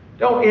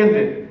 Don't end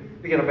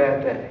it being a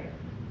bad day.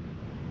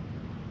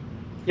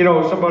 You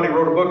know, somebody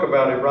wrote a book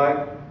about it,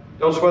 right?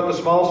 Don't sweat the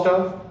small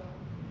stuff.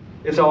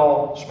 It's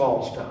all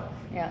small stuff.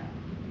 Yeah.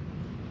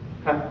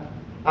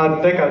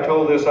 I think I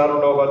told this, I don't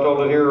know if I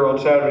told it here on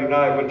Saturday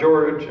night, but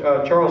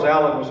Charles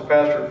Allen was a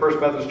pastor at First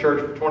Methodist Church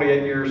for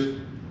 28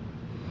 years.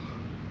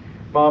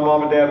 My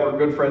mom and dad were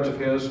good friends of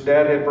his.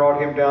 Dad had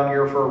brought him down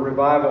here for a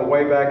revival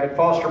way back at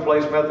Foster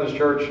Place Methodist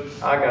Church.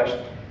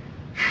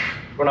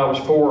 When I was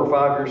 4 or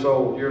 5 years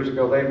old, years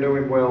ago. They knew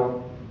him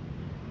well.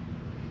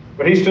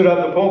 But he stood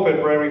up in the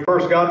pulpit when we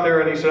first got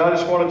there, and he said, I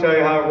just want to tell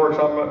you how it works.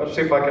 I'm going to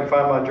see if I can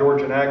find my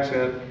Georgian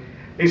accent.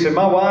 He said,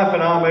 my wife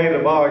and I made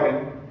a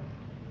bargain.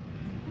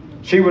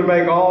 She would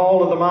make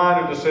all of the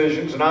minor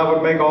decisions, and I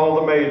would make all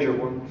the major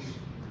ones.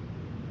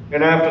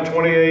 And after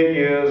 28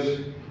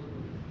 years,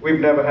 we've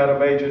never had a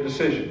major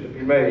decision to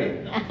be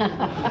made.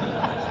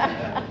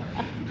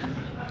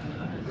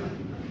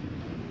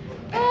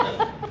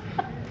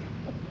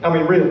 I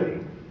mean, really.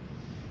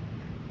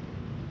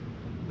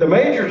 The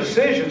major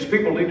decisions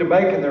people need to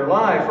make in their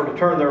life are to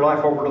turn their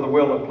life over to the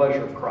will and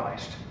pleasure of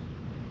Christ.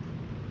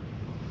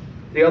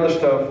 The other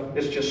stuff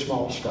is just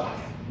small stuff.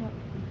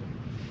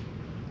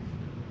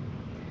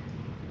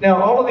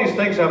 Now, all of these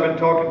things I've been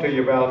talking to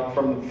you about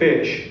from the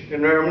fish,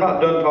 and I'm not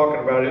done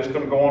talking about it. It's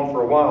going to go on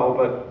for a while,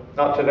 but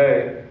not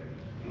today.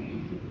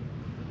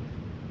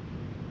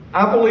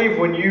 I believe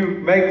when you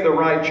make the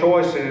right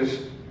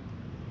choices,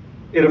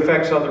 it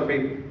affects other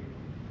people.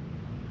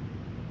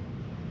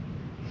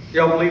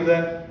 Y'all believe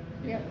that?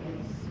 Yep.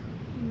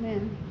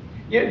 Amen.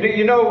 Yeah, do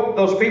you know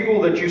those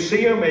people that you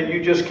see them and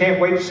you just can't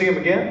wait to see them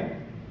again?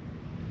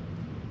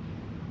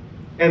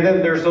 And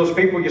then there's those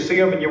people you see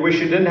them and you wish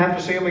you didn't have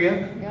to see them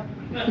again? Yep.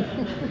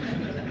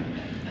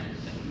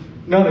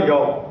 None of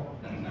y'all.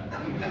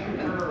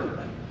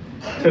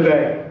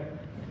 Today.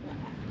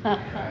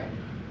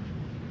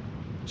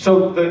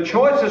 So the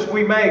choices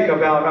we make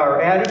about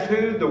our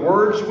attitude, the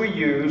words we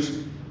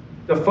use,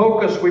 the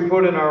focus we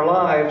put in our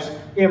lives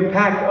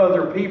impact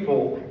other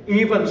people,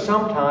 even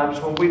sometimes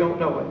when we don't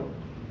know it.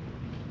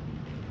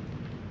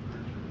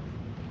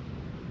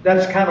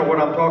 That's kind of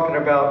what I'm talking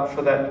about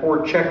for that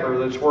poor checker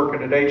that's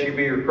working at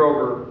H-E-B or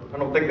Kroger. I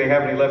don't think they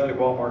have any left at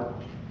Walmart.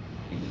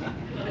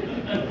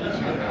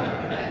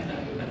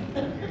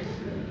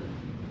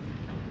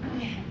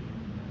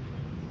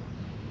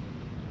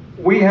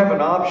 We have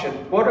an option.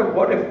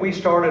 What if we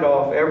started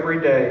off every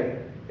day,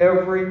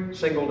 every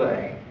single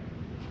day,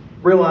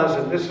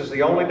 realizing this is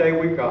the only day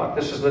we've got.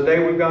 This is the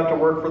day we've got to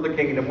work for the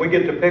kingdom. We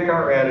get to pick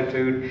our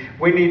attitude.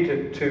 We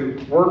need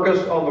to work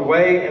us on the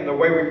way and the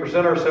way we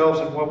present ourselves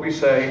and what we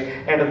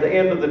say. And at the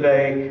end of the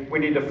day, we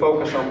need to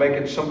focus on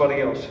making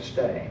somebody else's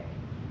day.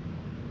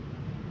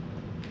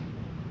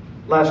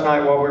 Last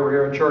night while we were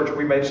here in church,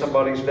 we made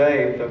somebody's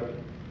day. The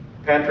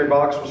pantry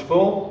box was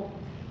full.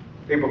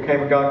 People came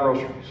and got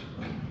groceries.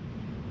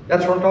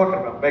 That's what I'm talking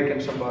about,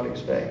 making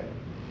somebody's day.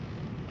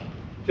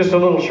 Just a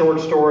little short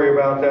story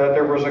about that.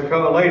 There was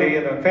a lady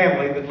and a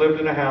family that lived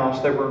in a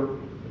house. They were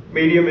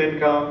medium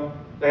income.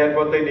 They had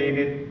what they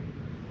needed.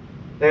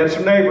 They had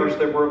some neighbors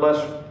that were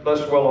less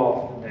well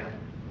off than them.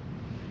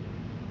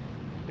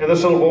 And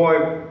this little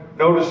boy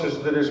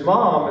notices that his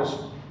mom is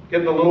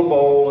getting a little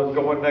bowl and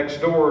going next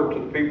door to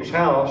the people's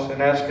house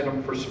and asking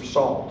them for some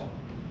salt.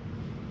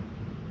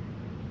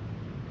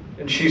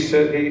 And he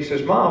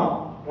says,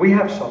 "Mom, we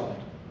have salt.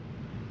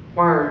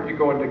 Why are you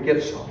going to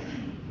get salt?"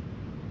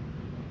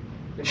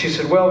 And she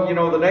said, "Well, you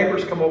know, the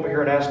neighbors come over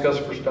here and ask us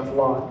for stuff a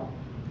lot.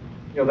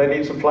 You know, they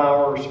need some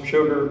flour or some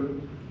sugar,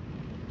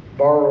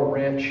 borrow a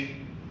wrench.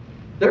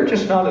 They're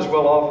just not as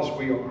well off as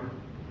we are.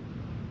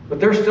 But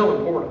they're still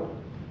important.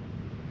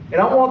 And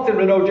I want them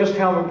to know just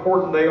how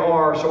important they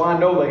are so I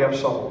know they have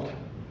salt.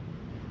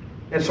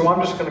 And so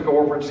I'm just going to go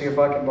over and see if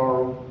I can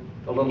borrow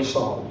a little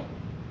salt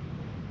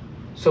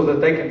so that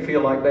they can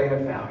feel like they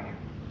have value."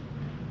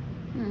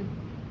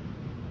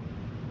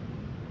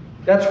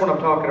 That's what I'm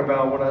talking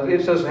about.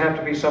 It doesn't have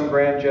to be some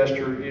grand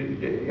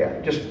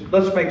gesture. Just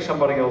let's make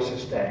somebody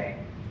else's day.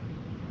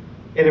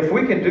 And if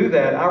we can do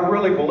that, I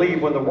really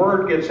believe when the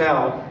word gets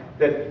out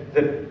that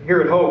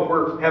here at Hope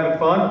we're having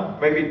fun,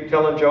 maybe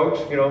telling jokes.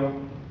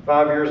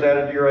 5 years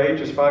added to your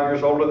age is 5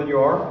 years older than you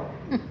are.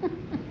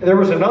 There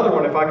was another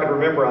one, if I could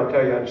remember, I'd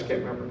tell you. I just can't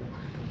remember.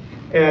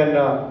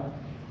 And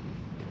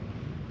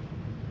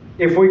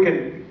if we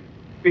can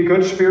be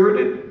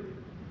good-spirited,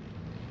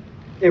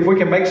 if we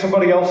can make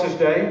somebody else's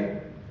day,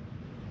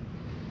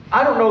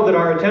 I don't know that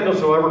our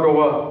attendance will ever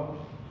go up,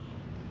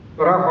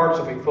 but our hearts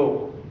will be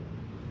full.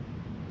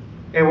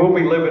 And we'll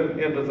be living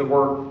into the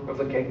work of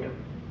the kingdom.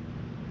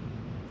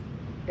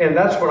 And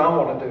that's what I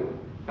want to do.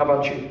 How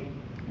about you?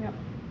 Yep.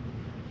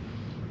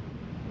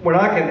 When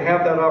I can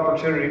have that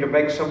opportunity to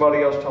make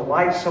somebody else, to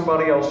light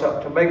somebody else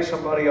up, to make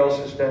somebody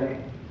else's day,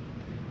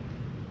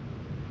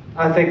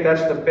 I think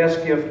that's the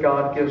best gift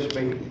God gives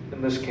me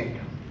in this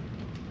kingdom,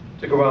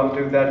 to go out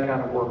and do that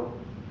kind of work.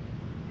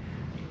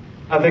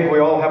 I think we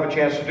all have a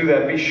chance to do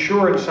that. Be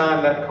sure and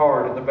sign that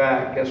card in the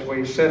back as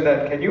we send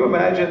that. Can you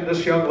imagine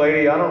this young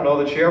lady? I don't know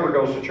that she ever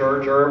goes to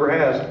church or ever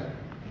has.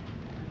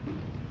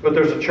 But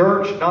there's a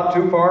church not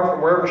too far from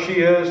wherever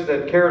she is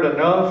that cared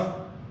enough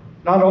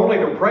not only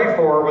to pray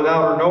for her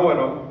without her knowing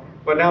them,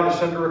 but now to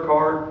send her a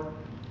card.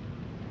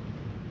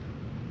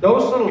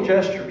 Those little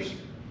gestures.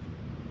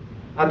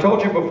 I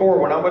told you before,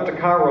 when I went to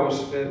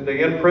Kairos,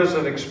 the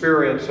in-prison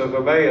experience of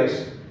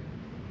Emmaus,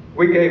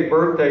 we gave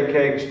birthday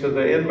cakes to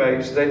the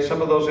inmates. Some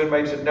of those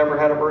inmates had never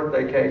had a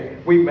birthday cake.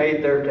 We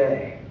made their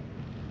day.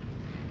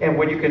 And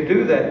when you can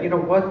do that, you know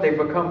what? They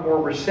become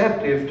more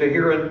receptive to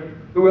hearing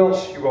who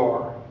else you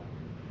are,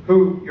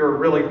 who you're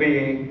really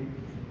being,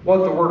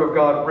 what the Word of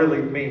God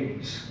really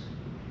means.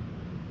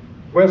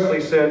 Wesley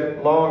said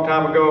a long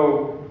time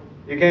ago,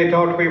 you can't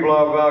talk to people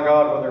about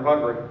God when they're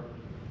hungry.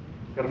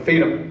 You've got to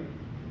feed them.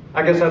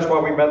 I guess that's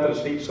why we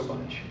Methodists eat so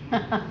much.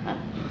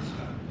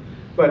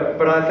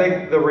 But I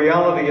think the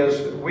reality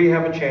is we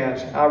have a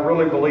chance. I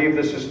really believe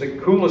this is the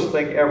coolest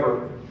thing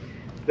ever,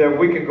 that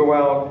we can go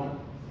out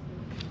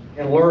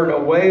and learn a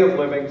way of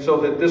living so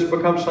that this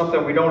becomes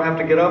something we don't have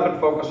to get up and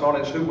focus on.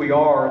 It's who we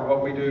are and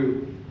what we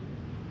do.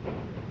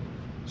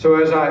 So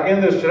as I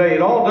end this today,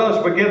 it all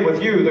does begin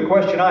with you. The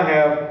question I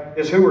have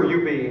is, who are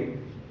you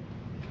being?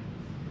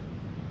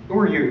 Who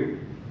are you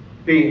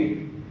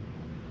being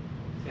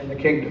in the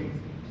kingdom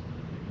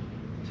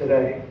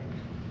today?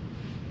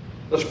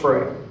 Let's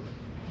pray.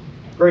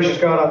 Gracious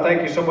God, I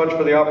thank you so much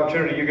for the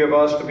opportunity you give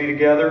us to be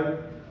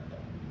together.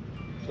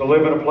 to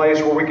live in a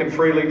place where we can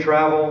freely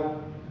travel,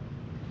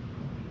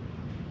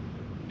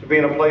 to be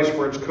in a place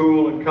where it's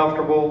cool and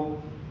comfortable,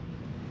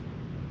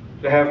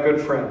 to have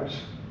good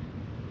friends.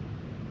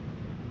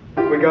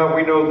 God,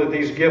 we know that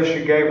these gifts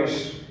you gave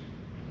us,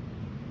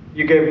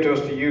 you gave it to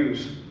us to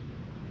use,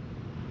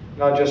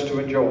 not just to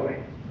enjoy.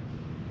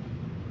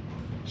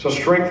 So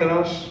strengthen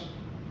us.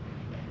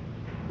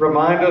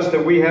 Remind us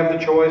that we have the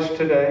choice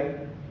today,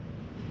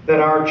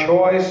 that our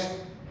choice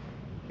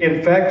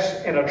infects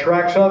and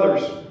attracts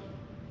others,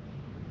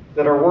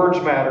 that our words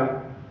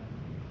matter,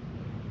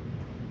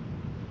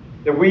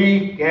 that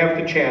we have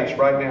the chance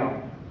right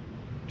now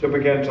to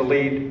begin to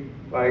lead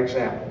by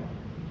example.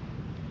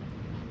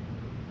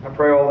 I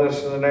pray all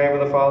this in the name of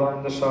the Father,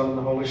 and the Son, and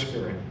the Holy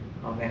Spirit.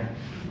 Amen.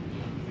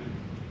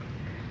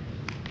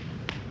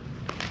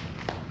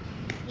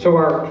 So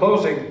our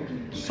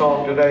closing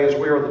song today is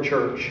 "We Are the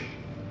Church."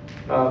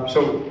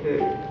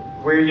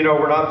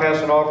 We're not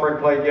passing an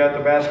offering plate yet.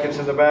 The basket's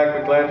in the back.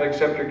 We'd gladly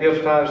accept your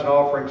gifts, tithes, and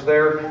offerings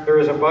there. There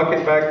is a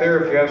bucket back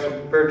there if you have some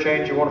spare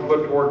change you want to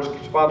put towards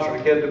sponsoring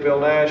a kid to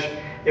Bill Nash.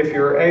 If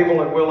you're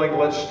able and willing,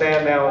 let's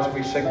stand now as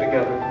we sing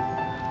together.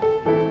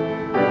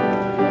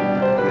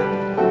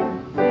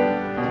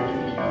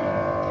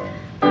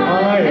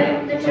 I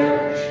am the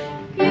church,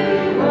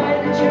 you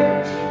are the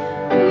church,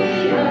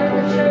 we are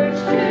the church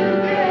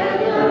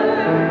together.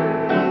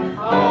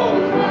 All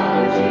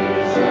follow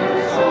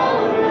Jesus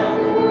all around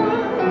the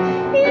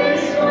world.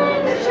 Yes,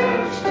 we're the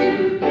church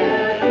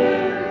together.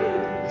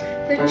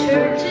 The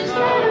church is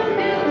not a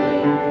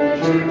building, the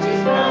church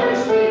is not a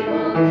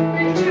steeple,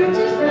 the church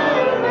is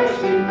not a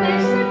resting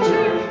place, the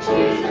church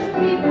is the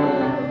people.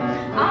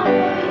 I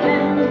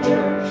am the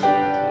church,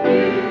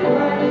 you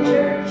are the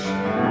church,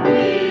 we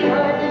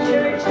are the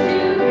church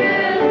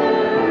together.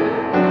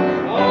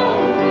 All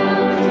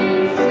follow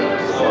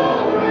Jesus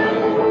all around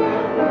the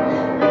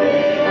world. We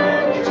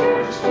are the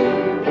church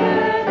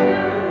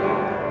together.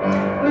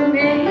 We're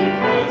many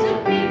kinds of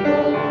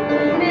people,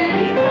 with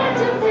many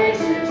kinds of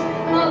faces,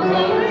 all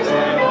colors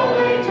and all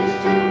ages,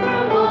 too,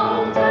 from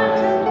all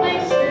times and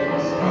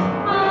places.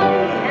 I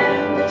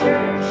am the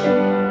church,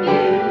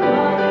 you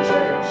are the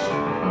church,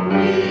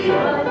 we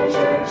are the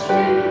church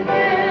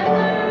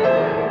together.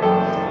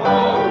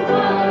 All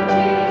follow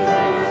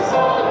Jesus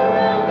all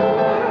around the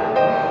world.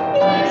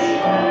 Yes,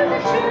 we're the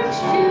church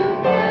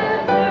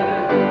together.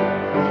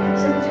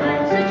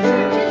 Sometimes the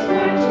church is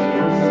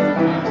marching,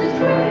 sometimes it's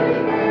brightly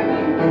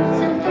burning,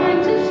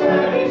 sometimes it's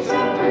working,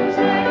 sometimes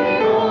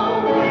hiding,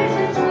 always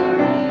it's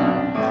learning.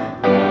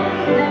 I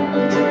am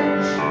the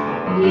church,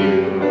 you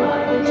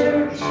are the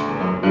church,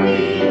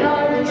 we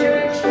are the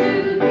church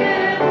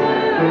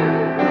together.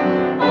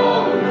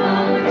 All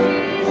follow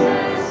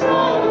Jesus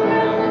all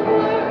around the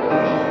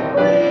world.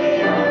 We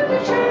are the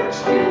church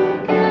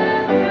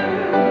together.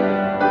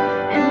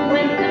 And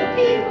when the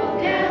people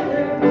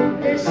gather,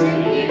 there's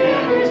singing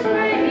and there's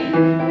praying,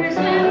 there's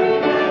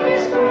laughing and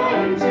there's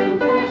crying,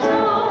 sometimes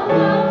all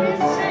of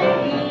it's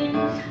saying,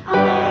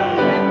 I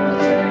am the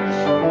church,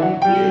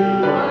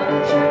 you are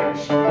the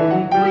church,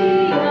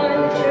 we are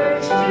the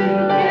church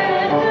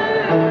together.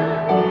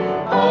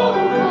 All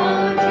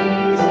follow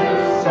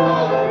Jesus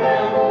all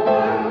around the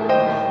world.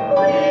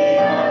 We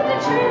are the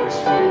church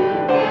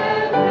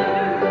together.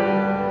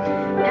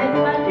 At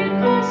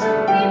Pentecostal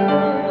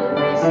people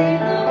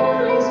received the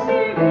Holy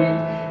Spirit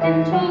and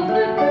told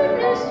the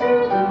goodness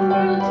through the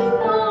world to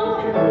all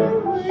who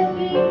would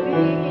hear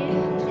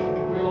it.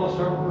 We lost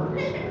our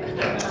words.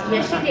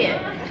 Yes, you did.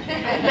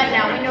 But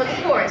now we know the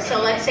chorus, so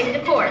let's sing the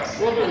chorus.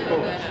 We'll do the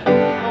chorus. I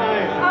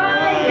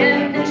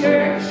am the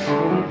church,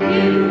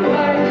 you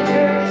are the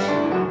church,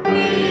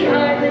 we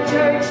are the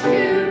church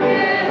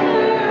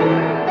together.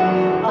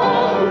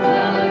 All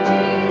follow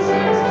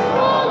Jesus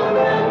all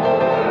around the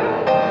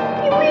world.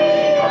 We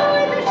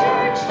are the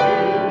church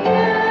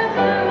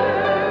together.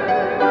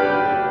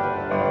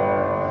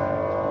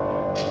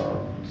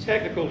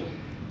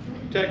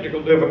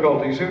 Technical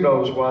difficulties, who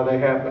knows why they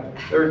happen.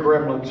 They're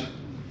gremlins.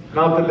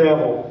 Not the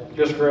devil,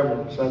 just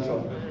gremlins, that's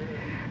all.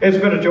 It's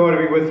been a joy to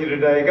be with you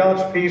today.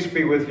 God's peace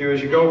be with you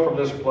as you go from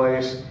this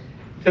place.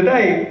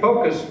 Today,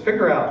 focus,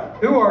 figure out,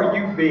 who are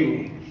you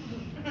being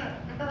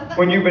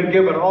when you've been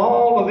given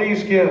all of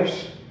these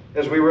gifts,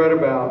 as we read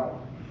about,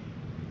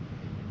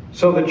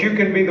 so that you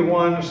can be the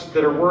ones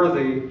that are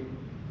worthy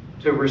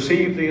to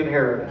receive the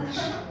inheritance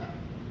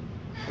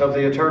of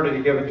the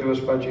eternity given to us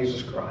by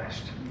Jesus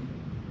Christ.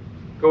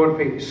 Go in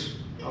peace.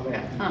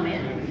 Amen.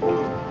 Amen.